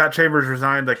is it? Pat Chambers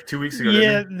resigned like 2 weeks ago.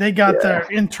 Yeah, they got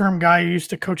their interim guy who used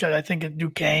to coach at, I think, at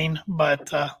Duquesne. But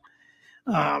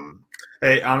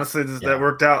hey, honestly, that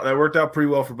worked out. That worked out pretty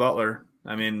well for Butler.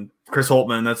 Chris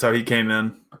Holtman. That's how he came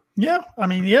in. Yeah,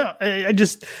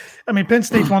 Penn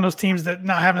State's one of those teams that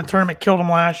not having a tournament killed them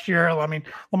last year.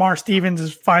 Lamar Stevens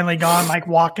is finally gone. Mike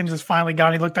Watkins is finally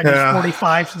gone. He looked like he's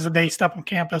 45 since the day he stepped on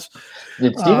campus.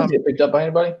 Did Stevens get picked up by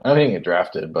anybody? I don't think he get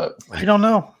drafted, but I don't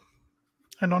know.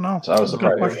 So I was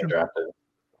surprised he didn't get drafted.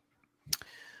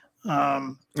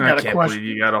 I can't believe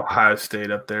you got Ohio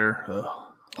State up there. Ugh.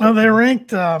 Well, they're ranked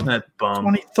that bum.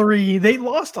 23. They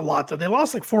lost a lot, though. They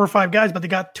lost like 4 or 5 guys, but they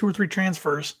got 2 or 3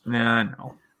 transfers. Yeah, I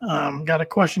know. Got a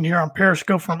question here on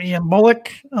Periscope from Ian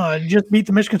Bullock. Just beat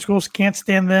the Michigan schools. Can't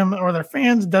stand them or their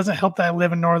fans. Doesn't help that I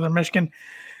live in northern Michigan.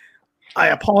 I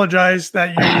apologize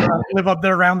that you live up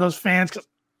there around those fans because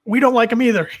we don't like them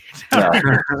either.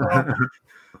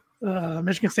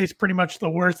 Michigan State's pretty much the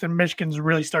worst, and Michigan's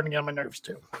really starting to get on my nerves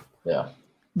too. Yeah.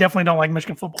 Definitely don't like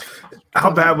Michigan football. How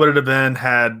bad would it have been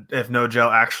if No Gel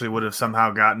actually would have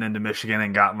somehow gotten into Michigan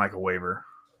and gotten like a waiver?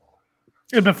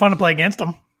 It'd been fun to play against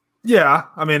them. Yeah,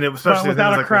 especially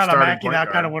without a like crowd on Mackey,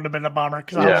 that kind of would have been a bummer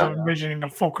because I was envisioning a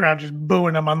full crowd just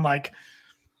booing them, unlike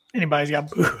anybody's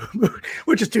got booed,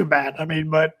 which is too bad.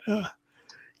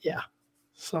 Yeah.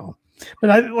 So,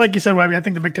 but like you said, Webby, I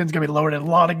think the Big Ten's going to be loaded. A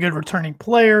lot of good returning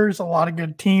players, a lot of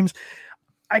good teams.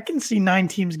 I can see 9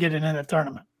 teams getting in the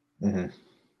tournament. Mm-hmm.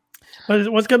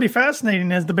 But what's going to be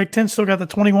fascinating is the Big Ten still got the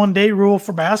 21-day rule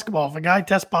for basketball. If a guy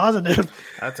tests positive,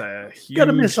 that's a huge going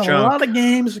to miss chunk. a lot of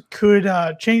games. Could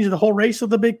change the whole race of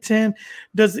the Big Ten.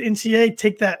 Does the NCAA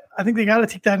take that? I think they got to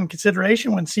take that in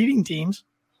consideration when seeding teams.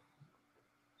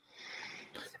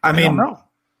 I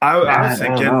was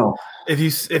thinking if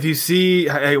you see,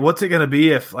 hey, what's it going to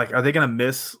be if are they going to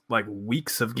miss like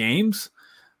weeks of games?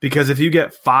 Because if you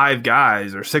get 5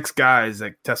 guys or 6 guys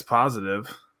that test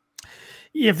positive.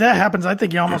 If that happens, I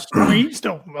think you almost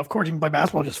still, of course, you can play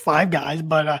basketball just 5 guys,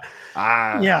 but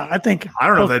I think I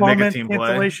don't know if they'd make a team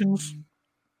play.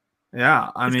 Yeah,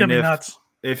 it's gonna be nuts.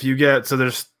 If you get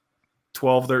there's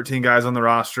 12, 13 guys on the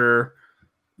roster,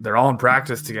 they're all in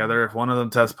practice together. If one of them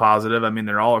tests positive,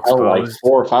 they're all exposed. Like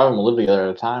 4 or 5 of them live together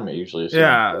at a time. It usually is.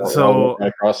 Yeah, so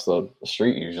across the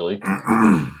street usually.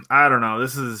 I don't know.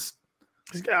 This is.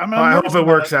 I hope it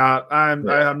works out. I'm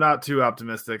not too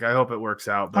optimistic. I hope it works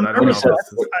out, but I don't know. The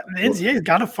NCAA's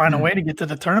got to find a way to get to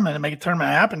the tournament and make a tournament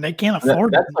happen. They can't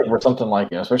afford that's like where something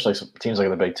like especially teams like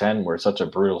the Big Ten, where it's such a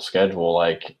brutal schedule.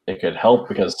 Like it could help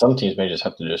because some teams may just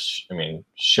have to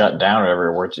shut down or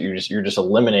whatever. Where you're just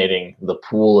eliminating the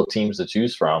pool of teams to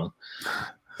choose from.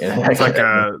 It's like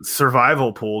a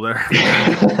survival pool there.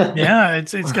 Yeah,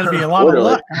 it's going to be a lot of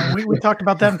luck. I mean, we talked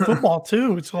about that in football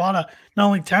too. It's a lot of not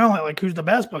only talent, like who's the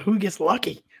best, but who gets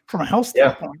lucky from a health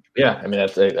standpoint. Yeah. I mean,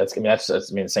 that's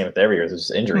the same with every year.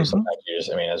 There's injuries. Mm-hmm. Sometimes you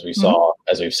just, I mean, as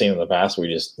we've seen in the past,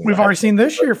 we've already seen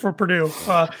this year for Purdue.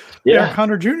 Eric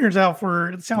Hunter Jr. is out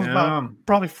for it sounds about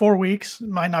probably 4 weeks. It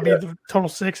might not be the total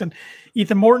 6. And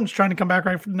Ethan Morton's trying to come back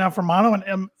right now for mono,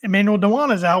 and Emmanuel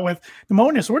Dewan is out with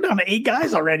pneumonia. So we're down to 8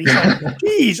 guys already. So,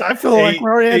 geez, I feel like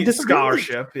we're already at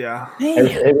scholarship. Yeah.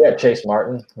 Hey, we got Chase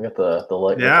Martin. We got the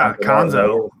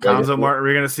Konzo Martin.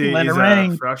 We're gonna see he's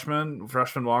a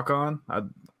freshman walk on.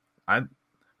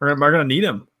 We're gonna need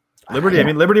him. Liberty. I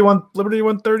mean, Liberty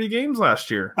won 30 games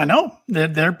last year. I know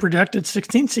they're projected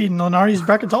 16th seed in Lenardi's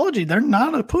bracketology. They're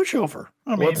not a pushover.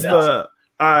 I mean, is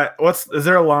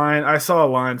there a line? I saw a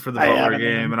line for the Butler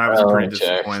game, and I was pretty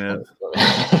disappointed.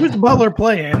 Who's Butler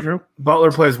play, Andrew?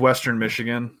 Butler plays Western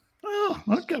Michigan. Oh,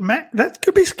 okay. That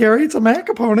could be scary. It's a MAC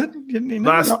opponent.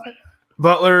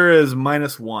 Butler is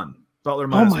 -1. Butler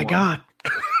 -1. Oh my God.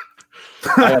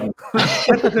 I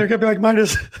thought they're gonna be like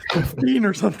 -15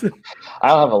 or something. I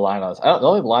don't have a line on this. The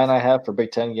only line I have for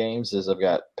Big Ten games is I've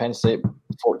got Penn State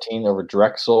 14 over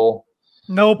Drexel.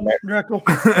 Nope, Drexel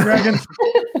Dragons.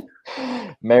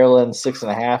 Maryland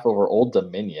 6.5 over Old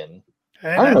Dominion.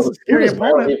 Hey, I don't know who does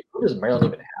Maryland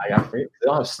even have? They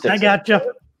don't have sticks. I got you.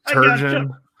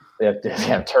 Turgeon. They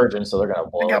have Turgeon, so they're gonna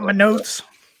blow. I got my notes.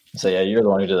 So yeah, you're the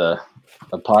one who did the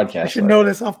podcast. I should know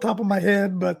this off the top of my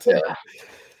head, but.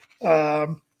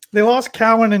 They lost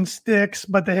Cowan and Sticks,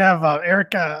 but they have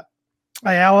Eric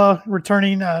Ayala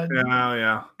returning.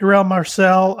 Durrell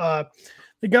Marcel.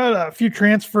 They got a few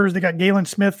transfers. They got Galen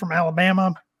Smith from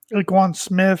Alabama, Laquan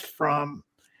Smith from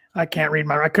I couldn't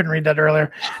read that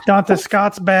earlier. Donta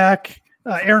Scott's back.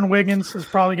 Aaron Wiggins is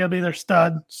probably going to be their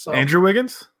stud. So Andrew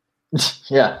Wiggins?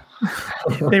 Yeah.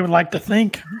 They would like to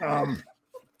think.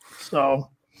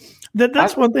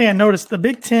 That's one thing I noticed. The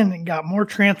Big Ten got more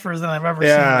transfers than I've ever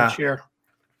seen this year.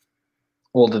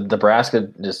 Well, did Nebraska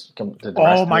just come?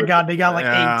 Oh my God, they got like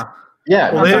 8.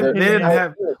 Yeah. Well, they didn't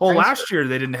have. Well, last year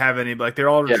they didn't have any. Like they're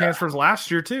all transfers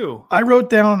last year too. I wrote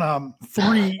down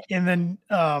 3, and then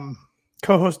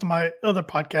co-host of my other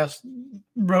podcast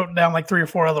wrote down like 3 or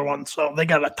 4 other ones. So they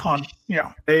got a ton.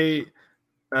 Yeah. Buddy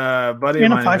of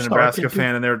mine is a Nebraska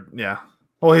fan, and they're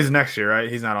Well, he's next year, right?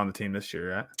 He's not on the team this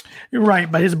year, right? You're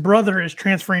right, but his brother is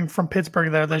transferring from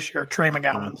Pittsburgh there this year, Trey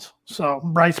McGowens. So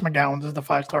Bryce McGowens is the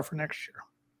 5-star for next year.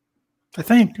 I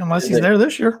think, unless he's there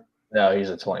this year. No,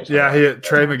 he's a 20. Yeah,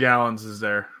 Trey McGowens is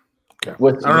there. Okay.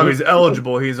 I don't know if he's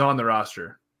eligible. He's on the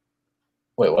roster.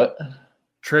 Wait, what?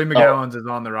 Trey McGowens is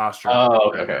on the roster.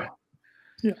 Oh, okay.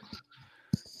 Yeah.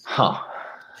 Huh.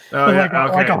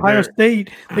 Like Ohio State,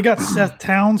 they got Seth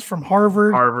Towns from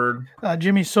Harvard.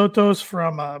 Jimmy Sotos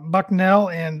from Bucknell,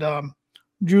 and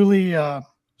Julie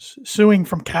Suing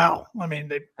from Cal. I mean,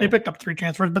 they picked up 3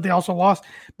 transfers, but they also lost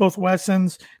both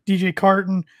Wessons, DJ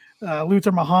Carton,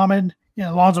 Luther Muhammad, and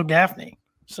Alonzo Gaffney.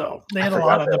 So they had a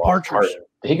lot of departures.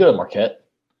 Did he go to Marquette?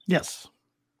 Yes.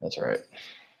 That's right.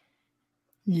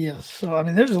 Yes. So, I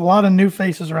mean, there's a lot of new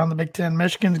faces around the Big Ten.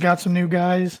 Michigan's got some new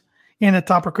guys in the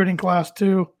top recruiting class,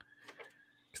 too.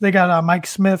 They got Mike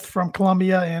Smith from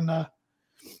Columbia and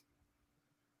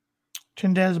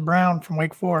Chandez Brown from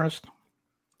Wake Forest.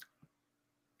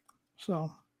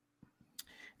 So,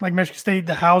 like Michigan State,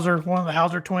 one of the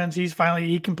Hauser twins,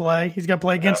 he can play. He's got to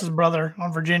play against his brother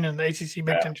on Virginia in the ACC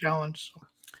Big Ten Challenge. So.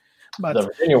 But the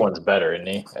Virginia one's better, isn't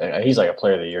he? He's like a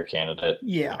Player of the Year candidate.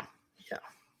 Yeah.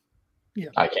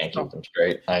 I can't keep them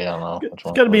straight. I don't know. It's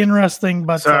got to be interesting.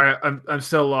 But sorry, I'm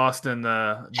still lost in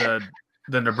the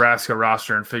Nebraska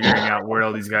roster and figuring out where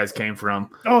all these guys came from.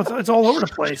 Oh, it's all over the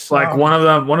place. Like one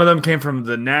of them came from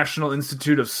the National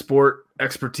Institute of Sport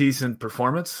Expertise and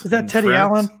Performance. Is that Teddy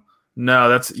France. Allen? No,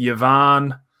 that's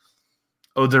Yvonne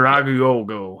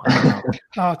Oderaguogo.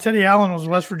 Teddy Allen was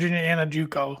West Virginia and a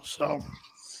JUCO. So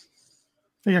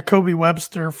they got Kobe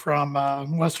Webster from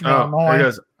Western Illinois. There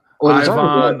goes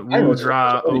Ivan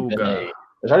Wudraoga.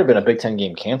 There's already been a Big Ten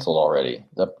game canceled already.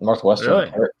 The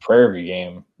Northwestern Prairie View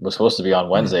game was supposed to be on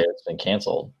Wednesday. It's been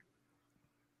canceled.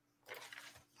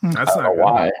 That's I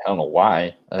don't know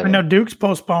why. I know Duke's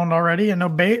postponed already. I know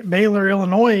Baylor,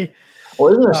 Illinois.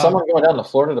 Well, isn't there someone going down to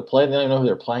Florida to play? They don't even know who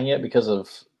they're playing yet because of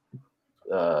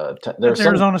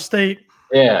Arizona State.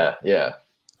 Yeah.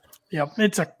 Yep,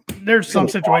 there's some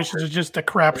situations it's just a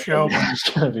crap show. It's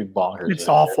gonna be bonkers. It's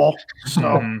awful.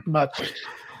 So, but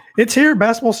it's here.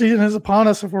 Basketball season is upon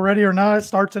us. If we're ready or not, it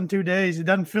starts in 2 days. It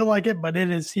doesn't feel like it, but it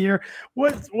is here.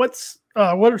 What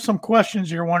are some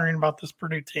questions you're wondering about this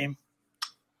Purdue team?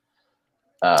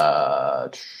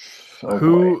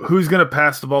 Who's going to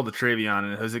pass the ball to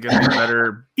Travion? And is it going to be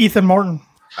better? Ethan Morton.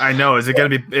 I know. Is it going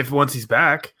to be once he's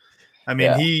back? I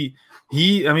mean,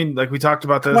 he. I mean, like we talked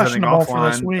about this. I think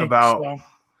offline about. So.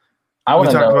 We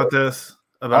talked about this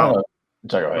about.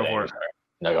 Go ahead.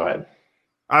 No, go ahead.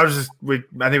 I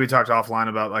think we talked offline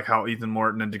about like how Ethan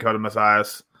Morton and Dakota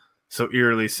Mathias so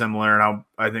eerily similar, and how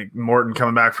I think Morton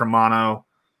coming back from mono.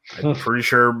 I'm pretty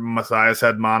sure Mathias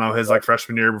had mono his like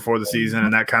freshman year before the season,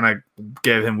 and that kind of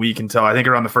gave him weak until I think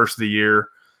around the first of the year.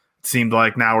 It seemed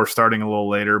like now we're starting a little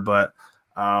later, but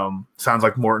sounds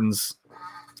like Morton's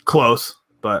close.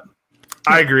 But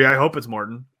I agree. I hope it's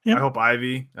Morton. Yep. I hope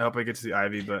Ivy. I hope I get to see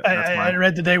Ivy. But I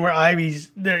read today where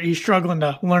Ivy's there. He's struggling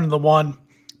to learn the one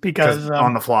because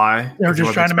on the fly they're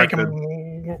just trying to make him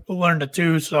learn the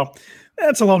two. So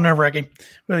that's a little nerve wracking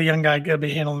with a young guy going to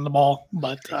be handling the ball,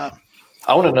 but.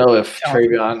 I want to know if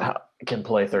Travion can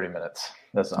play 30 minutes.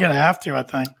 That's going to have to, I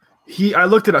think. I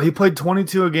looked it up. He played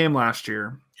 22 a game last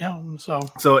year. Yeah,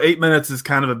 so 8 minutes is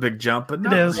kind of a big jump, but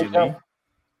not really.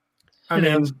 I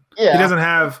mean, he doesn't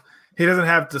have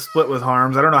to split with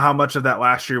Harms. I don't know how much of that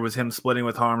last year was him splitting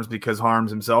with Harms because Harms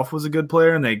himself was a good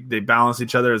player and they balanced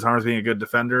each other as Harms being a good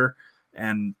defender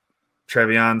and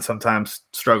Travion sometimes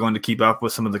struggling to keep up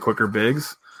with some of the quicker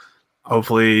bigs.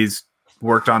 Hopefully he's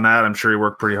worked on that. I'm sure he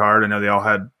worked pretty hard. I know they all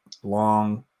had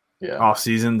long off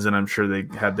seasons, and I'm sure they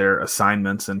had their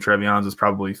assignments. And Trevion's was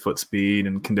probably foot speed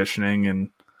and conditioning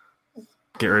and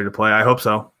get ready to play. I hope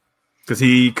so, because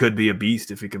he could be a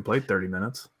beast if he can play 30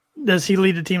 minutes. Does he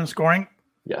lead the team in scoring?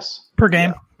 Yes, per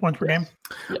game, points per game.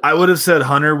 Yeah. I would have said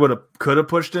Hunter could have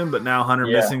pushed him, but now Hunter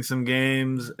missing some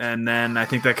games, and then I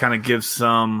think that kind of gives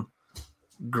some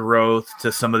growth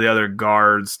to some of the other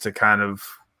guards to kind of.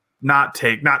 Not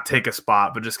take a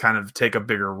spot, but just kind of take a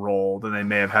bigger role than they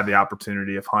may have had the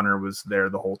opportunity if Hunter was there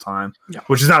the whole time,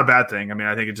 which is not a bad thing. I mean,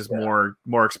 I think it's just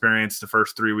more experience the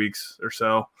first 3 weeks or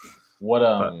so.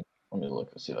 Let me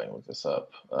see if I can look this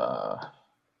up.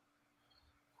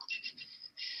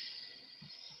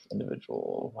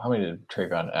 Individual, how many did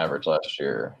Travion average last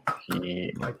year?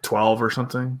 He like 12 or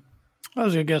something. I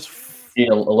was gonna guess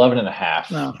 11 and a half.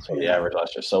 That's what the average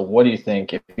last year. So what do you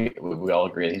think if we all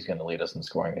agree that he's going to lead us in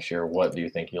scoring this year? What do you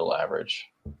think he'll average?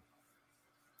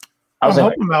 I was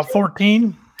hoping about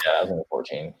 14. Yeah, I was thinking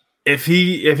 14. If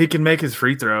he can make his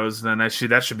free throws, then that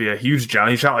should be a huge jump.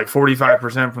 He shot like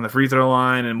 45% from the free throw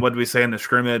line, and what did we say in the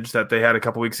scrimmage that they had a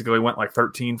couple weeks ago? He went like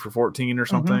 13 for 14 or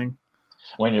something. Mm-hmm.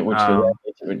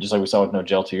 Just like we saw with No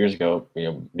Gel 2 years ago,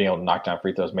 being able to knock down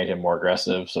free throws made him more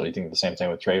aggressive. So you think the same thing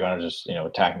with Travion, just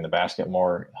attacking the basket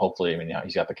more. Hopefully,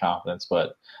 he's got the confidence.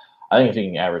 But I think if he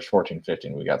can average 14,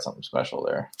 15, we got something special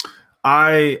there.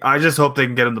 I just hope they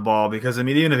can get him the ball because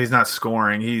even if he's not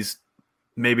scoring, he's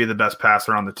maybe the best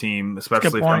passer on the team,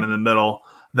 especially from in the middle.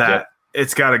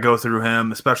 It's got to go through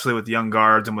him, especially with young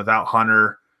guards and without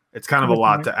Hunter. It's kind of a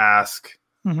lot to ask.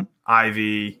 Mm-hmm.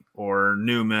 Ivy or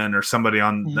Newman or somebody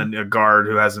on a guard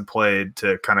who hasn't played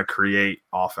to kind of create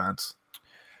offense.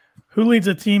 Who leads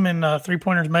the team in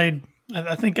 3-pointers made?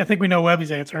 I think we know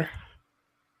Webby's answer.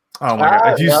 Oh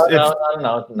my god!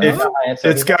 No.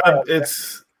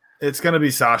 It's gonna be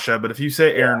Sasha, but if you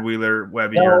say Aaron Wheeler,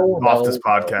 Webby, you're off this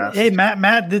podcast. Hey,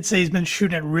 Matt did say he's been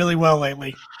shooting it really well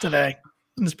lately today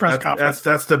in this press conference.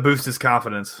 That's to boost his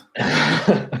confidence. No,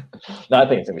 I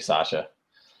think it's gonna be Sasha.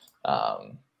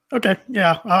 Okay,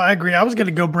 yeah, I agree. I was going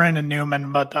to go Brandon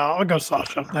Newman, but I'll go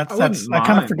Sasha. I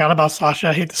kind of forgot about Sasha.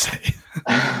 I hate to say.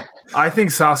 I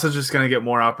think Sasha's just going to get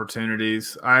more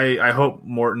opportunities. I hope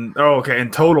Morton. Oh, okay.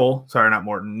 In total, sorry, not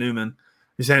Morton. Newman.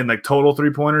 You're saying like total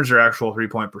 3-pointers or actual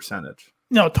 3-point percentage?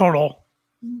 No, total.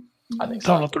 I think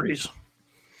total threes.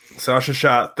 Sasha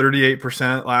shot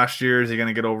 38% last year. Is he going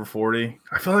to get over 40?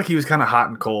 I feel like he was kind of hot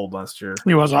and cold last year.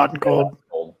 He was hot and cold.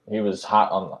 He was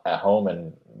hot at home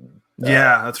and.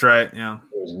 Yeah, that's right. Yeah,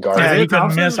 he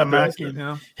couldn't miss a Mac.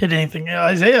 Hit anything.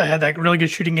 Isaiah had that really good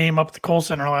shooting game up at the Kohl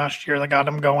Center last year that got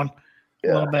him going a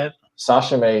little bit.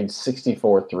 Sasha made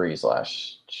 64 threes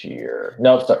last year.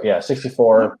 No, sorry,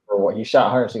 64 for what he shot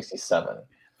 167.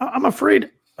 I'm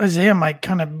afraid Isaiah might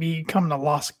kind of become the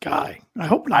lost guy. I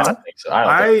hope not. I don't think so.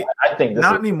 I think this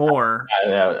not anymore.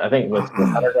 I think with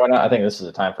Hunter going out, I think this is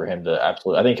a time for him to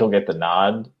absolutely. I think he'll get the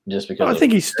nod just because. I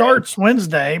think he starts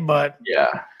Wednesday, but yeah.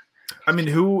 I mean,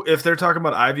 if they're talking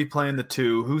about Ivy playing the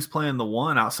 2, who's playing the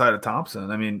 1 outside of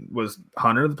Thompson? I mean, was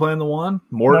Hunter playing the 1?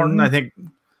 Morton, I think,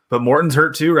 but Morton's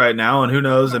hurt too right now, and who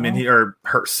knows? I mean, he hurt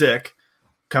sick,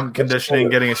 conditioning,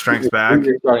 getting his strength back.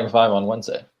 Who's starting 5 on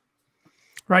Wednesday?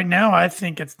 Right now, I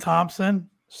think it's Thompson,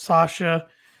 Sasha,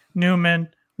 Newman,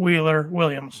 Wheeler,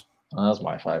 Williams. Oh, that was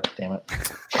my 5. Damn it.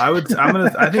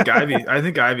 I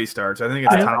think Ivy starts. I think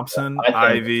it's Thompson,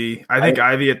 Ivy. I think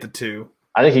Ivy at the 2.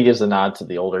 I think he gives the nod to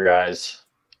the older guys,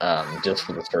 just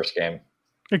for this first game.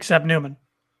 Except Newman.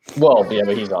 Well, yeah,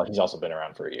 but he's also been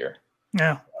around for a year.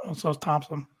 Yeah. So is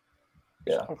Thompson.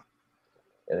 Yeah. So.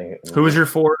 Who was your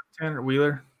 4, Tanner?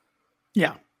 Wheeler?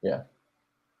 Yeah. Yeah.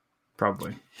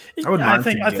 Probably. I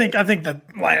think the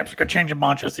lineups could change a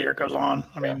bunch as the year goes on.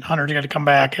 I mean, Hunter's got to come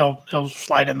back. He'll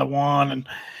slide into 1, and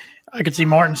I could see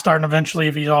Martin starting eventually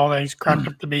if he's all that he's cracked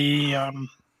up to be. Yeah.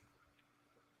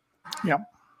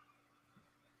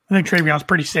 I think Travion's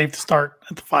pretty safe to start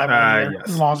at the 5 yes.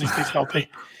 as long as he stays healthy.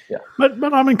 Yeah. But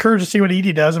I'm encouraged to see what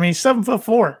Edey does. I mean, he's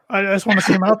 7'4". I just want to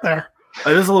see him out there.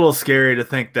 It is a little scary to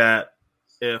think that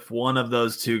if one of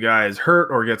those 2 guys hurt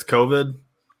or gets COVID,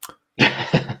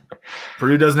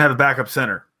 Purdue doesn't have a backup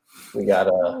center. We got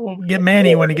get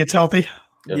Manny when he gets healthy.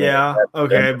 Yeah,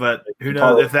 okay, but who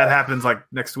knows if that happens like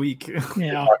next week?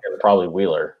 Yeah, probably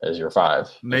Wheeler as your 5.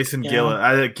 Mason Gillis.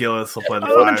 I think Gillis will play the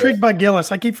 5. I'm intrigued by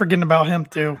Gillis. I keep forgetting about him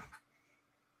too.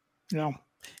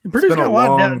 Purdue's got a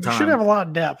lot of depth. They should have a lot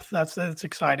of depth. That's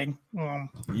exciting.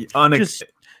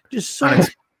 Just so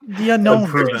the unknown.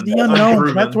 The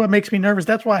unknown. That's what makes me nervous.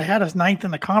 That's why I had us 9th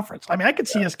in the conference. I mean, I could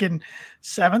see us getting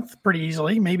 7th pretty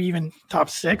easily, maybe even top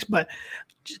 6, but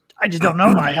I just don't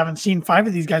know. I haven't seen 5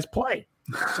 of these guys play.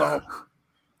 So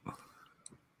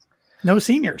no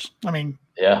seniors. I mean,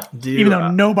 yeah. Even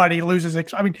though nobody loses.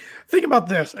 I mean, think about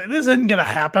this. This isn't going to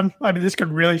happen. I mean, this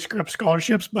could really screw up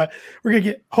scholarships, but we're going to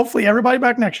get hopefully everybody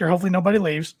back next year. Hopefully nobody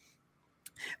leaves.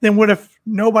 Then what if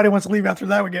nobody wants to leave after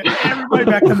that? We get everybody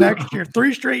back the next year.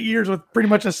 3 straight years with pretty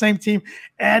much the same team,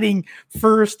 adding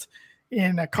first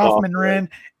in Kaufman Wren,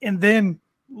 and then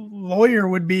Lawyer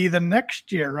would be the next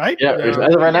year, right? Yeah, as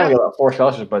of right now we got 4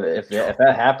 scholarships, but if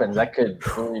that happens, that could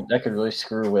really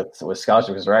screw with scholarships.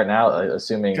 Because right now,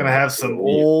 assuming gonna have some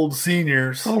old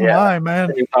seniors. Oh my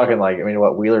man! You're talking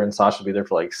Wheeler and Sasha will be there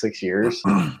for like 6 years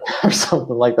or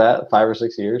something like that, 5 or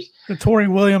 6 years. The Tori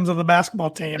Williams of the basketball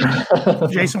team,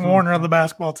 Jason Warner of the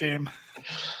basketball team.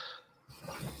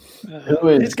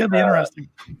 It's gonna be interesting.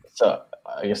 So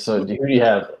I guess who do you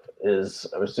have?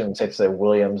 I would assume it's safe to say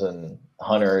Williams and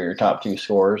Hunter are your top 2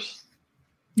 scorers.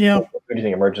 Yeah. Who do you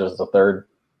think emerges as the 3rd?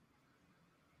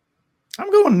 I'm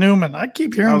going Newman. I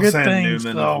keep hearing good things,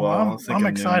 Newman so well. I'm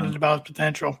excited Newman. about his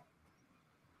potential.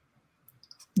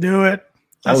 Do it.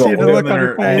 I see the look on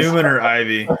your face. Newman or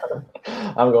Ivy.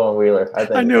 I'm going Wheeler.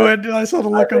 I knew it. I saw the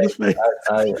look on his face.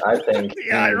 I think.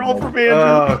 Yeah, I rolled for Andrew.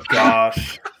 Oh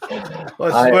gosh. Do you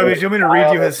want me to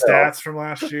read you his stats from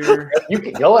last year? You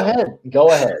can go ahead.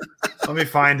 Let me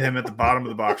find him at the bottom of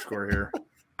the box score here.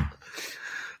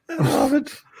 I love it.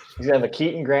 He's gonna have a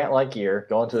Keaton Grant-like year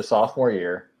going to his sophomore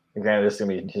year. And granted, this is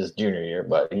gonna be his junior year,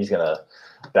 but he's gonna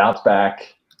bounce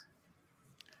back.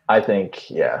 I think,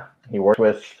 he's worked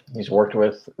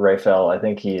with Raphael. I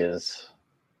think he is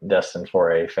destined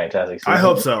for a fantastic season. I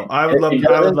hope so. I would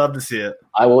love to see it.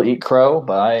 I will eat crow,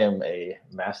 but I am a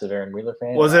massive Aaron Wheeler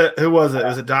fan. Who was it?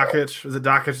 Was it Dockich? Was it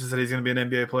Dockich that said he's going to be an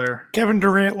NBA player? Kevin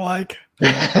Durant like.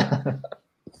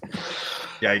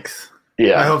 Yikes.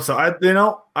 Yeah. I hope so.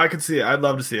 I could see it. I'd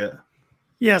love to see it.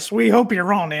 Yes, we hope you're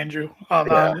wrong, Andrew. I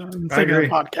agree.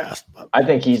 Podcast. But. I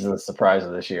think he's the surprise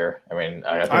of this year. I mean,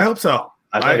 I hope so.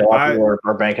 I think a lot of people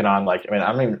are banking on I'm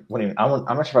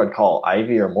not sure if I'd call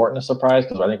Ivy or Morton a surprise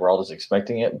because I think we're all just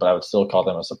expecting it, but I would still call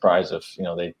them a surprise if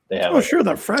they have. Oh, sure,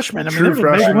 they're freshmen. I mean, there's a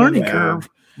big learning curve.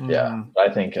 Yeah, I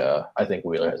think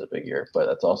Wheeler has a big year, but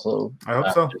that's also. I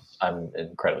hope so. I'm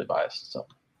incredibly biased, so.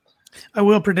 I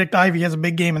will predict Ivy has a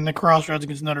big game in the Crossroads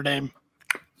against Notre Dame.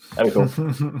 That'd be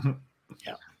cool.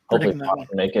 Yeah, hopefully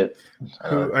make it.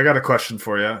 I got a question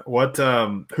for you. What?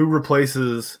 Who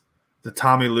replaces the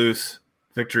Tommy Luce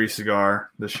victory cigar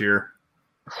this year?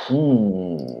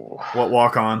 Ooh. What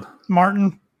walk on?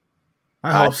 Martin.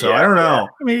 I hope so. I don't know.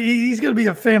 I mean, he's going to be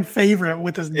a fan favorite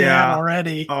with his dad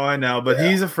already. Oh, I know, but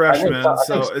he's a freshman.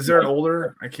 So is there an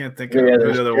older? I can't think of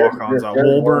who the other walk-ons are.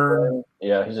 Wolburn.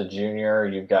 Yeah, he's a junior.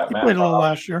 You've got Matt. Played a little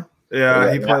last year.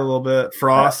 Yeah, he played a little bit.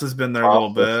 Frost has been there a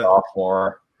little bit.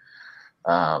 Sophomore.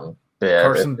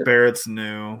 Carson Barrett's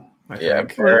new. I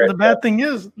think. The bad thing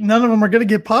is none of them are going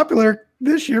to get popular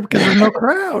this year because there's no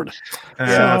crowd.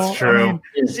 That's true.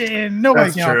 And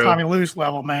nobody's on Tommy Luce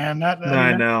level, man.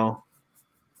 I know.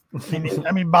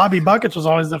 I mean, Bobby Buckets was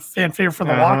always the fan favorite for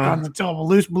the walk-ons until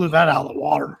Luce blew that out of the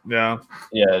water. Yeah.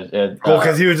 Yeah. Well,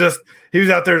 because he was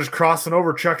out there just crossing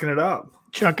over, chucking it up.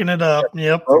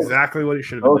 Yep. Exactly what he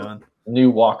should have been doing. New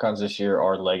walk-ons this year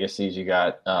are legacies. You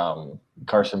got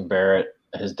Carson Barrett.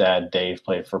 His dad, Dave,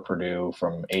 played for Purdue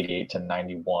from 88 to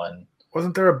 91.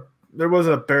 Wasn't there there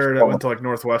wasn't a Bear that went to like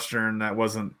Northwestern that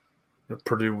wasn't the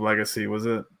Purdue legacy, was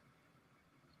it?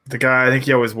 The guy, I think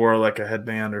he always wore like a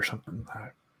headband or something.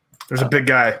 There's a big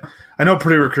guy. I know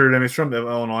Purdue recruited him. He's from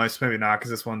Illinois, so maybe not because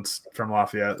this one's from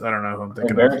Lafayette. I don't know who I'm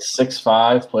thinking of.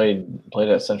 6'5", played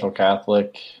at Central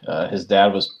Catholic. His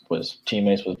dad was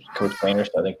teammates with Coach Painter,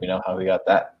 so I think we know how he got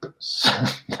that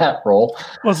role.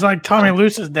 Well, it's like Tommy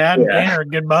Luce's dad and Painter are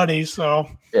good buddies, so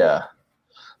yeah.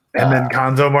 And then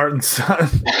Conzo Martin's son.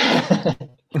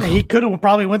 He could have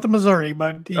probably went to Missouri,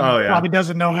 but he probably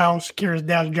doesn't know how secure his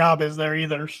dad's job is there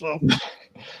either. So.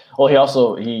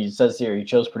 Well, he says here he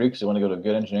chose Purdue because he wanted to go to a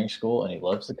good engineering school and he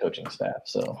loves the coaching staff.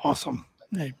 So awesome.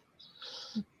 Hey.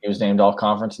 He was named all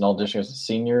conference and all district as a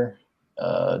senior,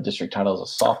 district title as a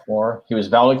sophomore. He was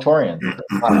valedictorian.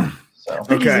 So I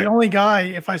think he's the only guy,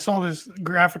 if I saw this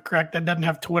graphic correct, that doesn't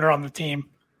have Twitter on the team.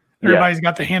 Everybody's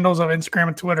got the handles of Instagram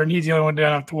and Twitter, and he's the only one that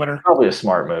doesn't have Twitter. Probably a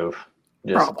smart move.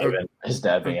 Just given his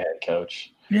dad being a head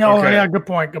coach. Yeah, good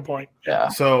point. Yeah.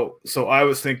 So I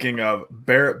was thinking of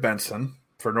Barrett Benson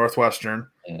for Northwestern,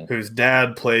 whose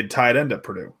dad played tight end at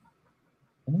Purdue.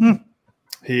 Mm-hmm.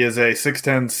 He is a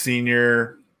 6'10"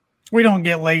 senior. We don't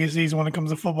get legacies when it comes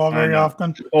to football very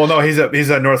often. Oh no, he's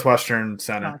a Northwestern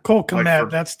center. Cole Kmet,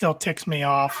 that still ticks me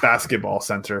off. Basketball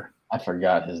center. I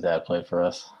forgot his dad played for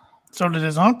us. So did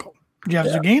his uncle, Jeff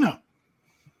Zugino.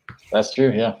 That's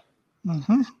true, yeah.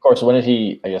 Mm-hmm. Of course, when did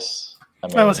he,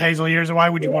 that was Hazel years. Why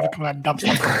would you want to come out and dump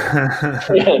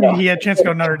something? He had a chance to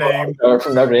go Notre Dame.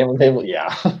 From Notre Dame,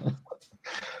 yeah.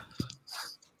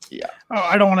 Yeah. Oh,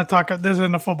 I don't want to talk. This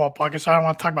isn't a football podcast, so I don't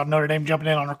want to talk about Notre Dame jumping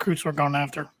in on recruits we're going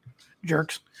after.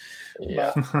 Jerks.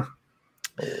 Yeah.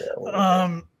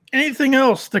 Anything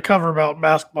else to cover about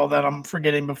basketball that I'm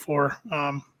forgetting before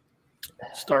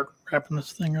start wrapping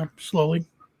this thing up slowly?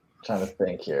 I'm trying to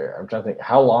think here.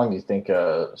 How long do you think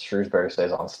Shrewsbury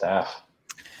stays on staff?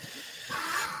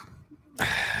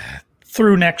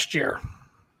 Through next year.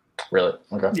 Really?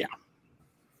 Okay. Yeah.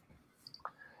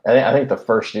 I think the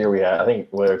first year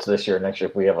whether it's this year or next year,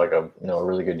 if we have like a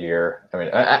really good year. I mean,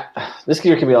 this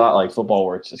year can be a lot like football,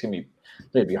 where it's gonna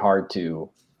be hard to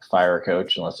fire a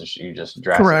coach unless you just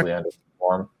drastically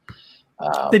underperform.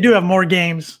 They do have more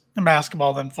games in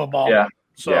basketball than football. Yeah.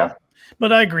 So,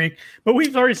 but I agree. But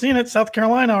we've already seen it. South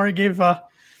Carolina already gave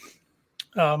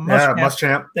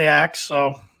Muschamp the axe.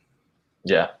 So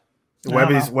yeah.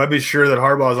 Webby's sure that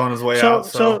Harbaugh's on his way out.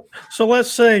 So let's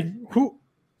say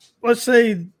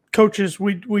coaches,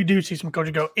 we do see some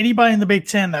coaches go. Anybody in the Big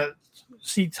Ten that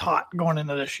seats hot going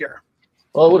into this year?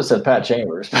 Well, I would have said Pat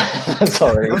Chambers. That's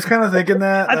already. I was kind of thinking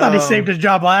that. I thought he saved his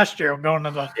job last year going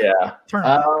to the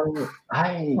tournament.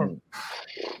 I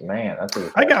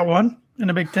got one in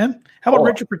the Big Ten. How about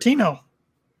Richard Pitino?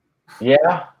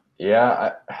 Yeah.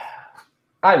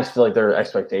 I just feel like their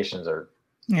expectations are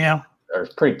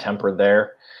pretty tempered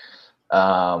there.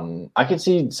 I could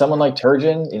see someone like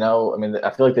Turgeon. I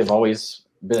feel like they've always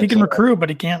been. He can recruit, but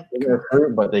he can't. He can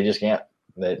recruit, but they just can't.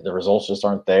 The results just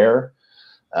aren't there.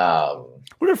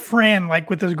 What if Fran, like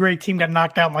with this great team, got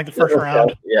knocked out in like the first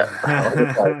round? Yeah,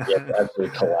 absolutely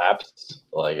collapsed.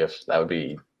 Like if that would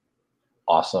be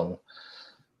awesome.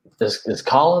 Is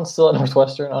Collins still at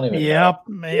Northwestern? I don't even know. Yeah.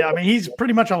 I mean, he's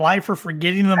pretty much a lifer for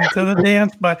getting them to the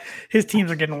dance, but his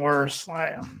teams are getting worse.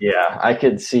 Yeah, I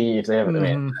could see if they have. I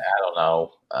mean, I don't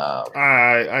know.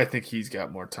 I think he's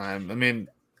got more time. I mean,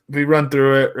 we run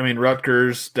through it. I mean,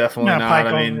 Rutgers definitely not.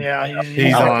 Peichel, I mean,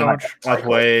 he's on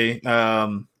halfway.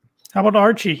 How about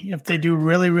Archie? If they do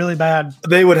really, really bad,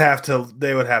 they would have to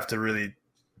really,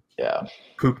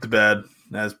 poop the bed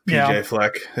as PJ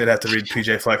Fleck. They'd have to read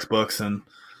PJ Fleck's books and.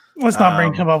 Let's not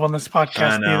bring him up on this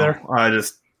podcast either. I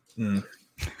just,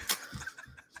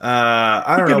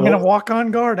 I don't know. He's going to walk on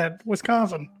guard at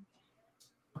Wisconsin.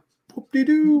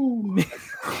 Whoop-de-doo.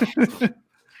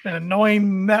 And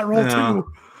annoying that role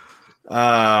too.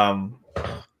 I don't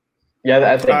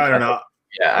know.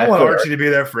 I want Archie to be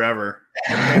there forever.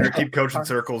 Keep coaching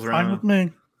circles around. Fine with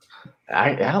me.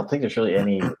 I don't think there's really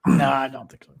any. No, I don't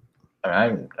think so. I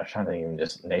mean, I'm trying to think even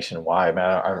just nationwide,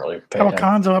 man. I don't really. How about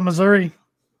Conzo at Missouri?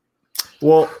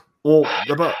 Well,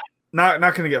 about not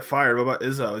going to get fired. What about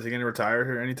Izzo? Is he going to retire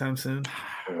here anytime soon?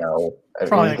 No,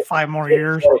 probably like 5 more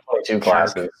years. 22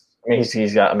 classes. I mean,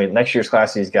 he's got. I mean, next year's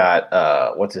class he's got.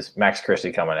 Max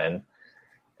Christie coming in,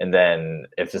 and then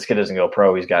if this kid doesn't go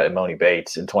pro, he's got Imoni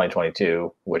Bates in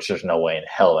 2022. Which there's no way in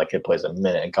hell that kid plays a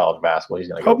minute in college basketball. He's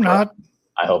going to go. Hope not.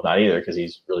 I hope not either because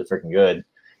he's really freaking good.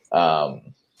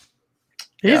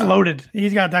 He's loaded.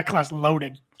 He's got that class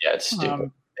loaded. Yeah, it's stupid.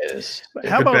 It is.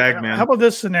 How about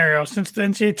this scenario? Since the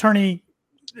NCAA tourney,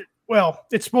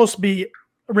 it's supposed to be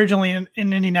originally in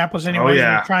Indianapolis anyway.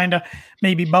 They're trying to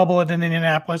maybe bubble it in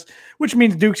Indianapolis, which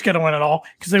means Duke's going to win it all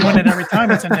because they win it every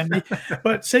time it's in Indy.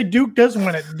 But say Duke does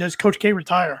win it, does Coach K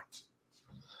retire?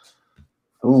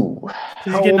 Ooh.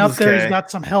 He's getting up there. He's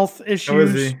got some health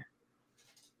issues.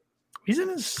 He's in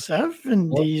his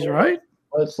 70s, right?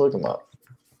 Let's look him up.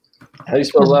 How do you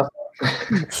spell that?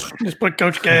 Just put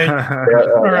Coach K.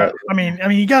 I mean,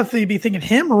 you got to be thinking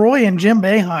him, Roy, and Jim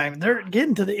Boeheim. They're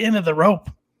getting to the end of the rope.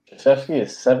 Krzyzewski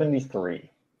is 73.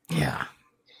 Yeah,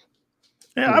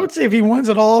 I would say if he wins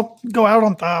it all, go out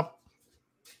on top.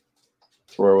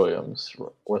 It's Roy Williams.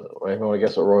 Anyone want to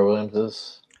guess what Roy Williams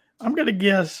is? I'm going to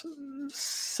guess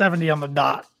 70 on the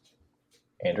dot.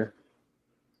 Andrew?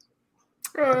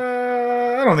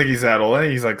 I don't think he's that old. I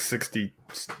think he's like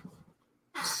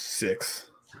 66.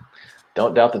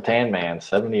 Don't doubt the Tan Man.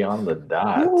 70 on the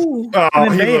dot. Ooh. Oh,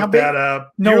 he looked that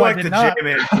up. No, You're I like did the not.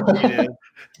 J-Man.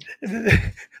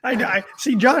 I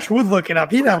see. Josh would look it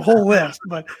up. He'd have a whole list,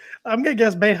 but I'm gonna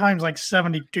guess Boeheim's like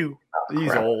 72.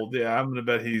 He's old. Yeah, I'm gonna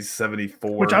bet he's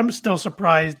 74. Which I'm still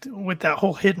surprised with that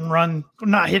whole hit and run,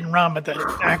 not hit and run, but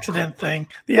the accident thing.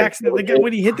 The accident,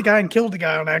 when he hit the guy and killed the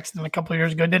guy on accident a couple of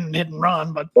years ago, didn't hit and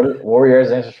run, but what were your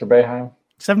guys' answers for Boeheim?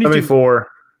 72. 74.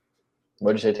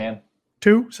 What did you say, Tan?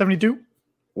 72.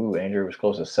 Ooh, Andrew was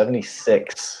close to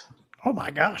 76. Oh my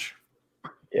gosh.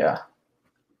 Yeah.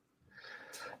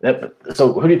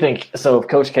 So who do you think? So if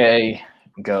Coach K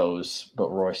goes, but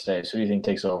Roy stays, who do you think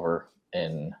takes over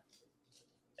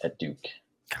at Duke?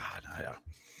 God,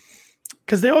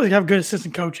 because they always have good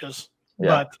assistant coaches,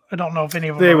 but I don't know if any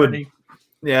of them would.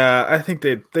 Yeah, I think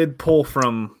they'd pull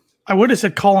from. I would have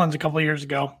said Collins a couple of years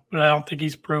ago, but I don't think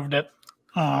he's proved it.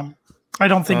 I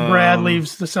don't think Brad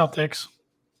leaves the Celtics.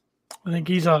 I think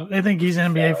he's in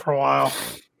NBA for a while.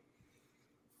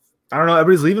 I don't know.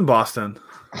 Everybody's leaving Boston.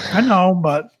 I know,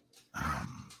 but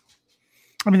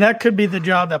I mean that could be the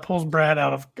job that pulls Brad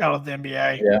out of the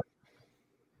NBA. Yeah.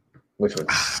 Which would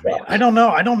suck. I don't know.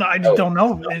 I just don't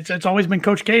know. It's always been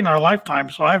Coach K in our lifetime,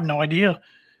 so I have no idea.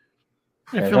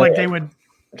 I feel like they would.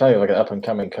 I'm telling you, like an up and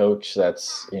coming coach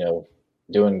that's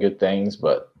doing good things,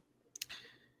 but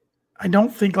I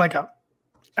don't think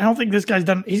this guy's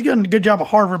done. He's done a good job at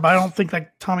Harvard, but I don't think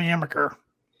like Tommy Amaker.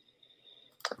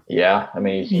 Yeah, I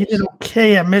mean he did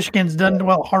okay at Michigan's done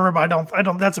well at Harvard, but I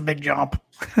don't. That's a big jump.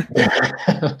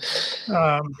 I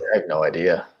have no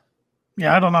idea.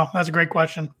 Yeah, I don't know. That's a great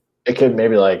question. It could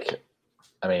maybe like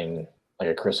a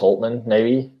Chris Holtman,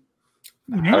 maybe.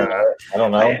 Yeah. I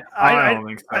don't know. I don't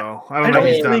think so. I don't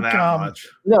think he's done that much.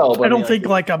 No, but I don't think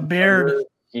like a Beard.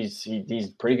 He's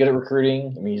pretty good at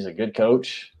recruiting. I mean, he's a good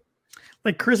coach.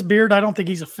 Like Chris Beard, I don't think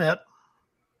he's a fit.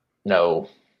 No.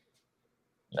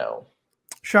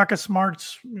 Shaka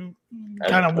Smart's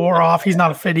kind of wore off. He's not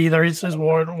a fit either. His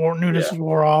newness is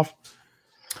wore off.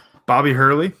 Bobby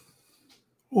Hurley.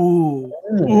 Ooh,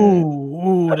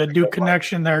 the Duke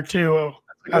connection there too.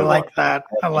 I like that.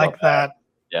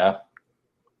 Yeah.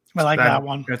 I like that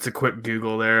one. That's a quick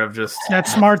Google there of just.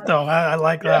 That's smart though. I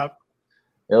like that.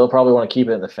 They'll probably want to keep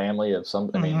it in the family of some.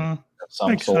 Of some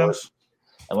Makes sort. sense.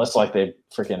 Unless like they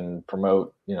freaking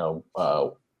promote, who's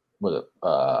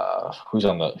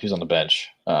on the bench?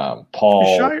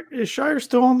 Paul. Is Shire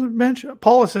still on the bench?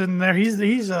 Paulus is in there.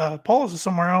 He's Paulus is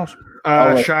somewhere else.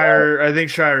 Shire. I think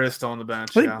Shire is still on the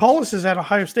bench. I think Paulus is at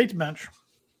Ohio State's bench.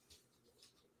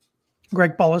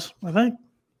 Greg Paulus, I think.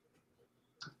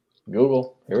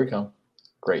 Google. Here we come.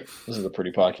 Great. This is a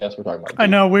pretty podcast. We're talking about. I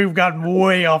know we've gotten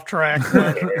way off track.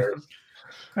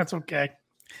 That's okay.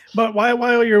 But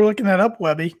while you're looking that up,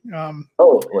 Webby.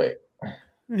 Wait.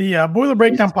 The Boiler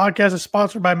Breakdown podcast is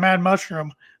sponsored by Mad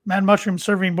Mushroom. Mad Mushroom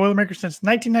serving Boilermakers since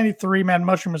 1993. Mad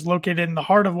Mushroom is located in the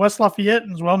heart of West Lafayette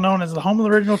and is well known as the home of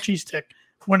the original cheese stick.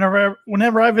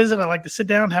 Whenever I visit, I like to sit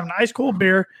down and have an ice cold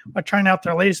beer by trying out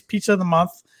their latest pizza of the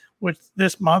month.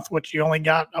 Which you only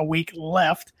got a week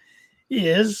left,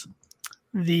 is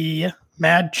the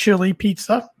Mad Chili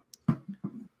Pizza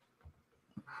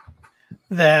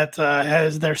that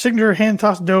has their signature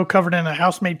hand-tossed dough covered in a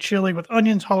house-made chili with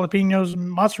onions, jalapenos,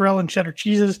 mozzarella, and cheddar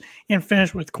cheeses, and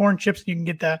finished with corn chips. You can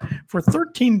get that for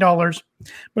 $13.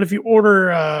 But if you order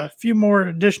a few more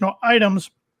additional items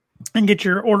and get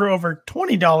your order over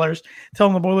 $20, tell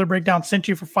them the Boiler Breakdown sent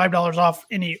you for $5 off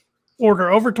any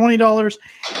order over $20.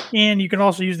 And you can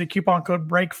also use the coupon code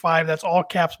BREAK5, that's all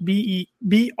caps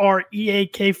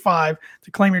BREAK5,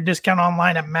 to claim your discount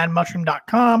online at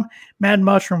madmushroom.com. Mad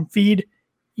Mushroom, feed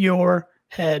your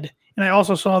head. And I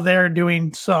also saw they're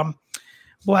doing some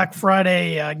Black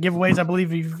Friday giveaways. I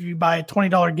believe if you buy a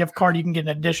 $20 gift card, you can get an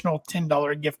additional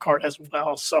 $10 gift card as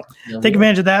well. So take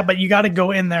advantage of that, but you got to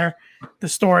go in there, the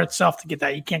store itself, to get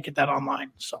that. You can't get that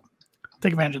online. So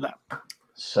take advantage of that.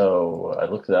 So I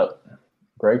looked it up.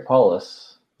 Greg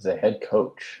Paulus is a head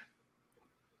coach.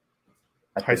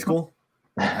 High school?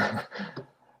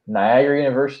 Niagara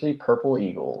University Purple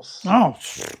Eagles. Oh,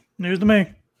 news to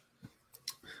me.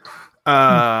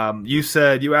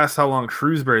 You asked how long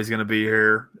Shrewsbury is going to be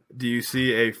here. Do you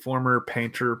see a former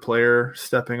Painter player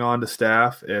stepping on to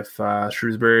staff if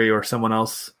Shrewsbury or someone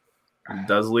else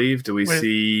does leave? Do we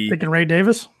see thinking Ray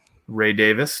Davis? Ray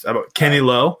Davis. How about Kenny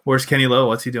Lowe? Where's Kenny Lowe?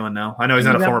 What's he doing now? I know he's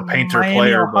not a former Painter Miami,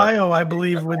 player, Ohio, but I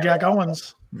believe, with Jack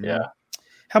Owens. Yeah.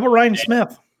 How about Ryan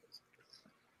Smith?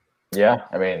 Yeah,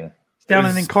 I mean, down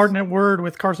in Incarnate Word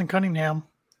with Carson Cunningham.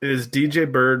 Is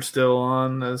DJ Bird still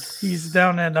on? He's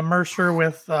down at Mercer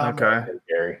with Greg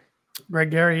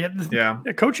Gary. Yeah,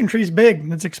 the coaching tree's big.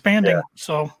 It's expanding. Yeah.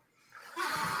 So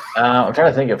I'm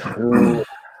trying to think of who.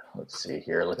 Let's see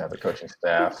here. Looking at the coaching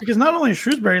staff, because not only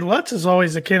Shrewsbury, Lutz is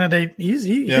always a candidate. His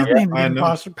name's being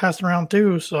passed around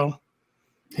too. So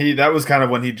that was kind of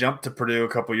when he jumped to Purdue a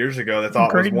couple years ago. They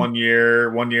thought it was 1 year,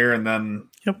 and then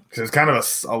because it was kind of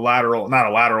a lateral, not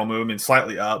a lateral move, I mean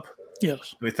slightly up.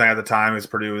 Yes, we think at the time as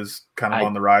Purdue was kind of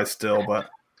on the rise still, but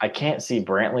I can't see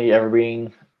Brantley ever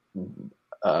being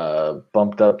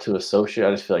bumped up to associate.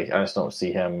 I just don't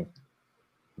see him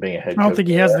being a head coach. I don't think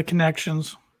he has the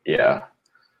connections. Yeah.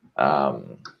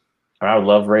 I would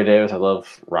love Ray Davis. I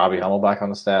love Robbie Hummel back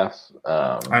on the staff.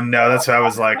 I know that's what I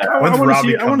was like. I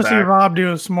want to see Rob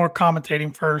do some more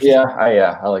commentating first. Yeah,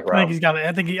 I like Rob. I think he's got it.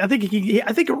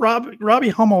 I think Robbie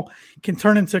Hummel can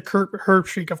turn into Kurt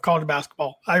Herbstreit of college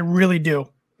basketball. I really do.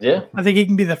 Yeah, I think he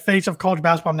can be the face of college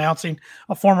basketball, announcing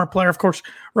a former player. Of course,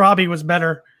 Robbie was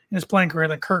better in his playing career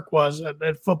than Kirk was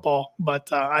at football,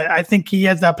 but I think he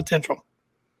has that potential.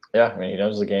 Yeah, I mean, he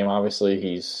knows the game. Obviously,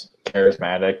 he's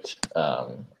charismatic.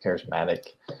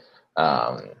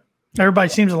 Everybody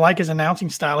seems to like his announcing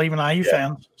style, even IU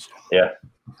fans. So. Yeah,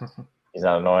 he's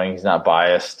not annoying. He's not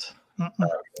biased.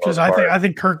 Because I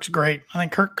think Kirk's great. I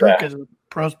think Kirk is a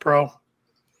pro's pro.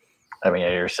 I mean,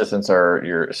 your assistants are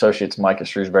your associates, Micah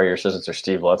Shrewsbury. Your assistants are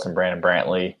Steve Lutz and Brandon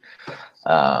Brantley.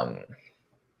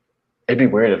 It'd be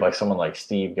weird if someone like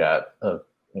Steve got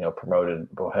promoted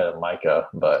ahead of Micah,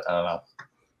 but I don't know.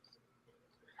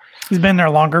 He's been there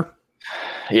longer.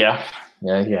 Yeah,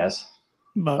 he has.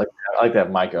 But I like to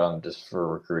have Micah on just for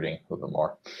recruiting a little bit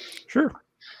more. Sure.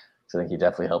 So I think he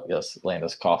definitely helped us land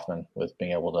us Kaufman with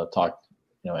being able to talk,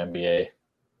 NBA.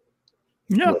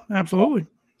 Yeah, absolutely.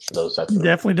 Those types of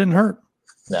definitely didn't hurt.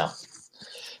 No.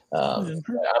 I'm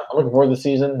looking forward to the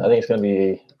season. I think it's going to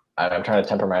be. I'm trying to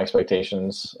temper my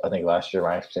expectations. I think last year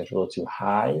my expectations were a little too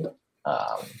high.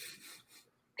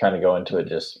 Trying to go into it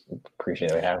just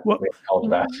appreciating we have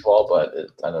college basketball, but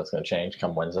I know it's going to change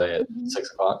come Wednesday at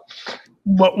 6:00.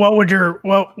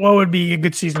 What would be a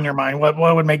good season in your mind? What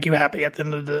would make you happy at the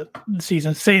end of the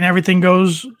season? Saying everything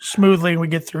goes smoothly and we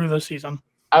get through the season.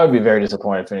 I would be very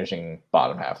disappointed finishing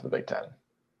bottom half of the Big Ten.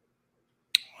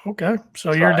 Okay,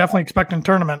 so you're definitely expecting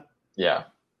tournament. Yeah,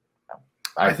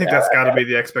 I think that's got to be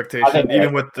the expectation,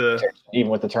 even with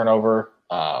the turnover.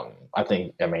 I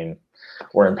think. I mean.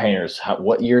 We're in Painters.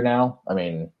 What year now? I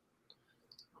mean,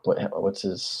 what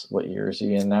year is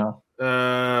he in now?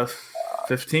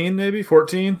 15 maybe,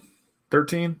 14,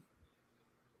 13.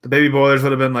 The Baby Boilers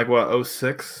would have been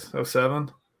 06,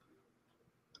 07?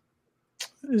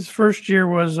 His first year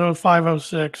was 05,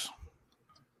 06.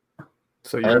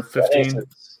 So you're 15?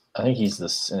 I think he's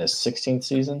in his 16th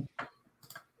season.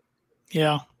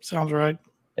 Yeah, sounds right.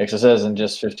 It says in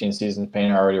just 15 seasons,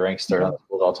 Painter already ranks third on the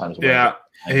school's all-time. Yeah.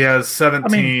 He has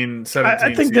 17.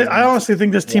 I think I honestly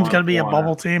think this team's going to be a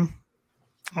bubble team.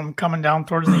 I'm coming down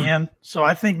towards the end, so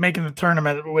I think making the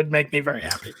tournament would make me very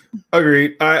happy.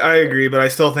 Agreed. I agree, but I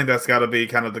still think that's got to be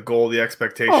kind of the goal, the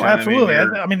expectation. Oh, absolutely.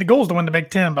 I mean, the goal is to win the Big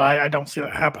Ten, but I don't see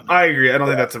that happen. I agree. I don't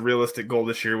think that's a realistic goal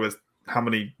this year with how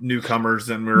many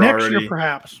newcomers and we're next already.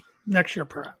 Next year,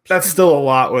 perhaps. That's still a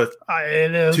lot with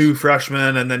it is. 2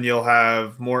 freshmen, and then you'll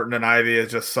have Morton and Ivy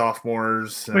as just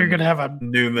sophomores. You're going to have a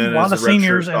Newman, a lot of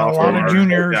seniors and a lot of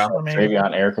juniors. Yeah.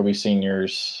 Travion, Eric will be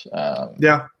seniors.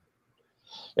 Yeah,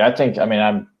 I think. I mean,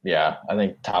 I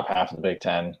think top half of the Big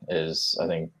Ten is, I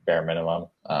think, bare minimum.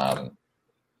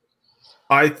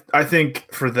 I think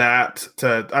for that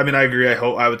I agree.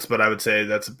 I would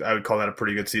say I would call that a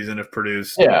pretty good season if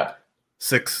Purdue's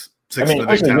six in the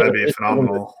Big Ten. That'd be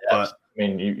phenomenal. But I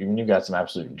mean, you got some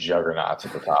absolute juggernauts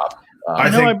at the top.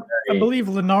 I believe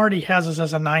Lenardi has us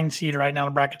as a 9 seed right now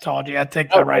in bracketology. I'd take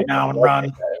that right now and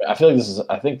run. I feel like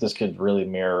I think this could really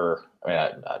mirror.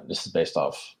 This is based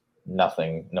off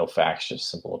nothing, no facts, just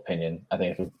simple opinion. I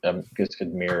think this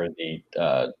could mirror the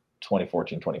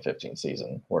 2014-2015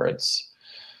 season where it's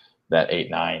that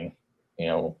 8-9,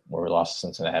 where we lost to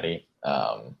Cincinnati.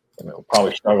 We'll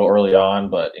probably struggle early on,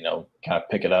 but kind of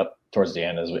pick it up towards the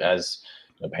end as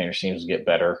Painter teams get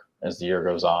better as the year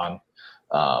goes on.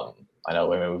 I know.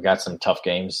 We've got some tough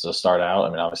games to start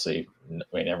out. Obviously,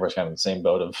 everyone's kind of in the same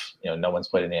boat of no one's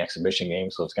played any exhibition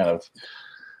games, so it's kind of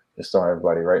just throwing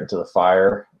everybody right into the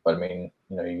fire. But you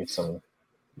get some,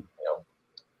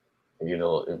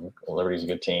 Liberty's a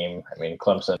good team.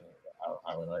 Clemson.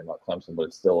 I don't know about Clemson, but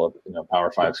it's still a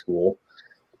Power 5 school.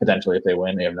 Potentially, if they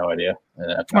win, they have no idea.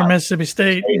 Or Mississippi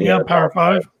State, Power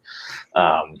 5.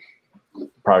 Probably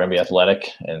gonna be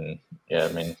athletic, and yeah.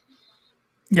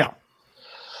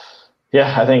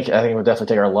 I think we'll definitely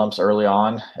take our lumps early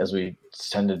on, as we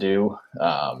tend to do.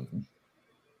 But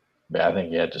I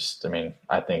think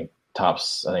I think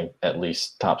at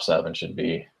least top 7 should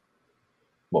be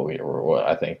what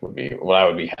I think would be what I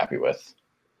would be happy with.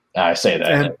 I say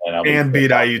that and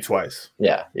beat IU twice.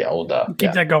 Yeah,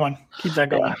 keep that going.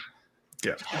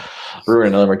 Yeah. Ruin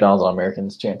another McDonald's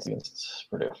All-Americans chance against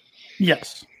Purdue.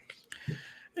 Yes.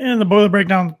 And the Boiler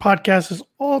Breakdown podcast is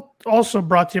also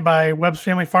brought to you by Webb's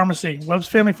Family Pharmacy. Webb's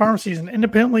Family Pharmacy is an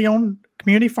independently owned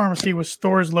community pharmacy with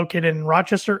stores located in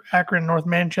Rochester, Akron, and North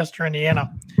Manchester,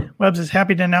 Indiana. Webb's is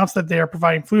happy to announce that they are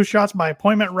providing flu shots by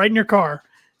appointment right in your car.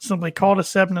 Simply call to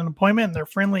set an appointment, and their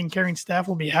friendly and caring staff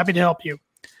will be happy to help you.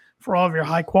 For all of your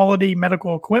high-quality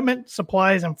medical equipment,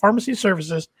 supplies, and pharmacy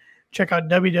services, check out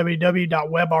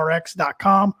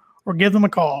www.webrx.com or give them a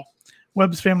call.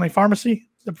 Webb's Family Pharmacy,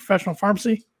 the professional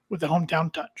pharmacy with the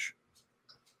hometown touch.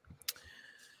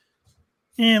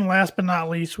 And last but not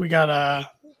least, we got a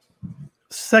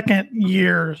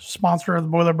second-year sponsor of the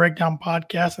Boiler Breakdown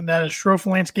podcast, and that is Schroff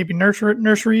Landscaping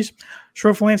Nurseries.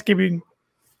 Schroff Landscaping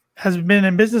has been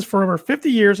in business for over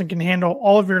 50 years and can handle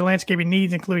all of your landscaping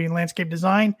needs, including landscape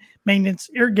design, maintenance,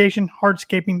 irrigation,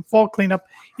 hardscaping, fall cleanup,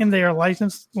 and they are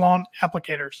licensed lawn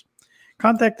applicators.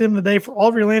 Contact them today for all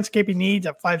of your landscaping needs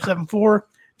at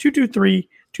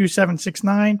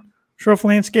 574-223-2769. Schroff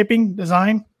Landscaping,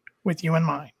 design with you in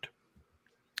mind.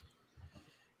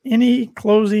 Any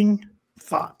closing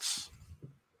thoughts?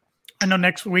 I know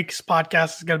next week's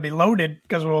podcast is going to be loaded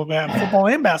because we'll have football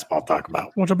and basketball to talk about,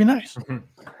 which will be nice.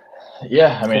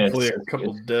 Yeah, hopefully a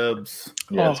couple dubs.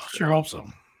 Yeah, sure hope so.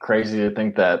 Crazy to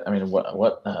think that.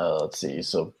 Let's see.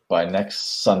 So by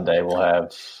next Sunday, we'll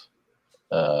have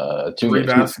two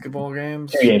basketball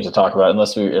games. 2 games to talk about.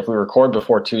 If we record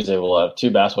before Tuesday, we'll have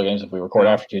 2 basketball games. If we record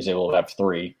after Tuesday, we'll have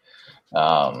 3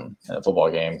 and a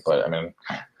football game. But I'm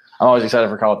always excited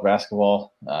for college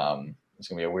basketball. It's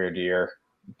gonna be a weird year,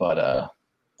 but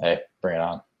hey, bring it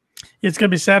on. It's gonna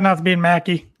be sad not to be in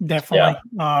Mackey. Definitely.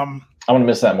 Yeah. I'm gonna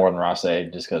miss that more than Ross-A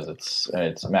just because it's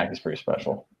Mackey's pretty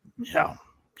special. Yeah.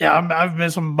 I've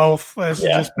missed them both. It's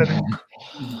just been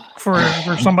for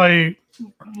somebody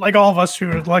like all of us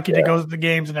who are lucky to go to the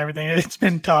games and everything. It's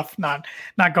been tough not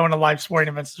going to live sporting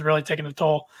events. It's really taking a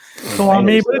toll on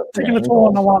me, but it's taking a toll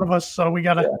on a lot of us. So we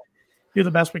got to do the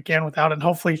best we can without it. And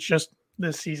hopefully it's just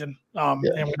this season, and we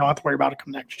don't have to worry about it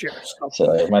come next year.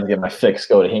 So I might get my fix.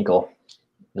 Go to Hinkle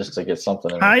just to get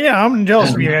something. I'm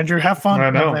jealous of you, Andrew. Have fun. I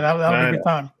know. That'll be a good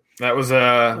time. That was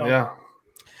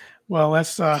Well,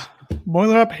 let's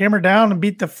boil it up, hammer down, and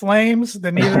beat the Flames,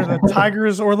 then either the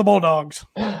Tigers or the Bulldogs.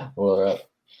 Well,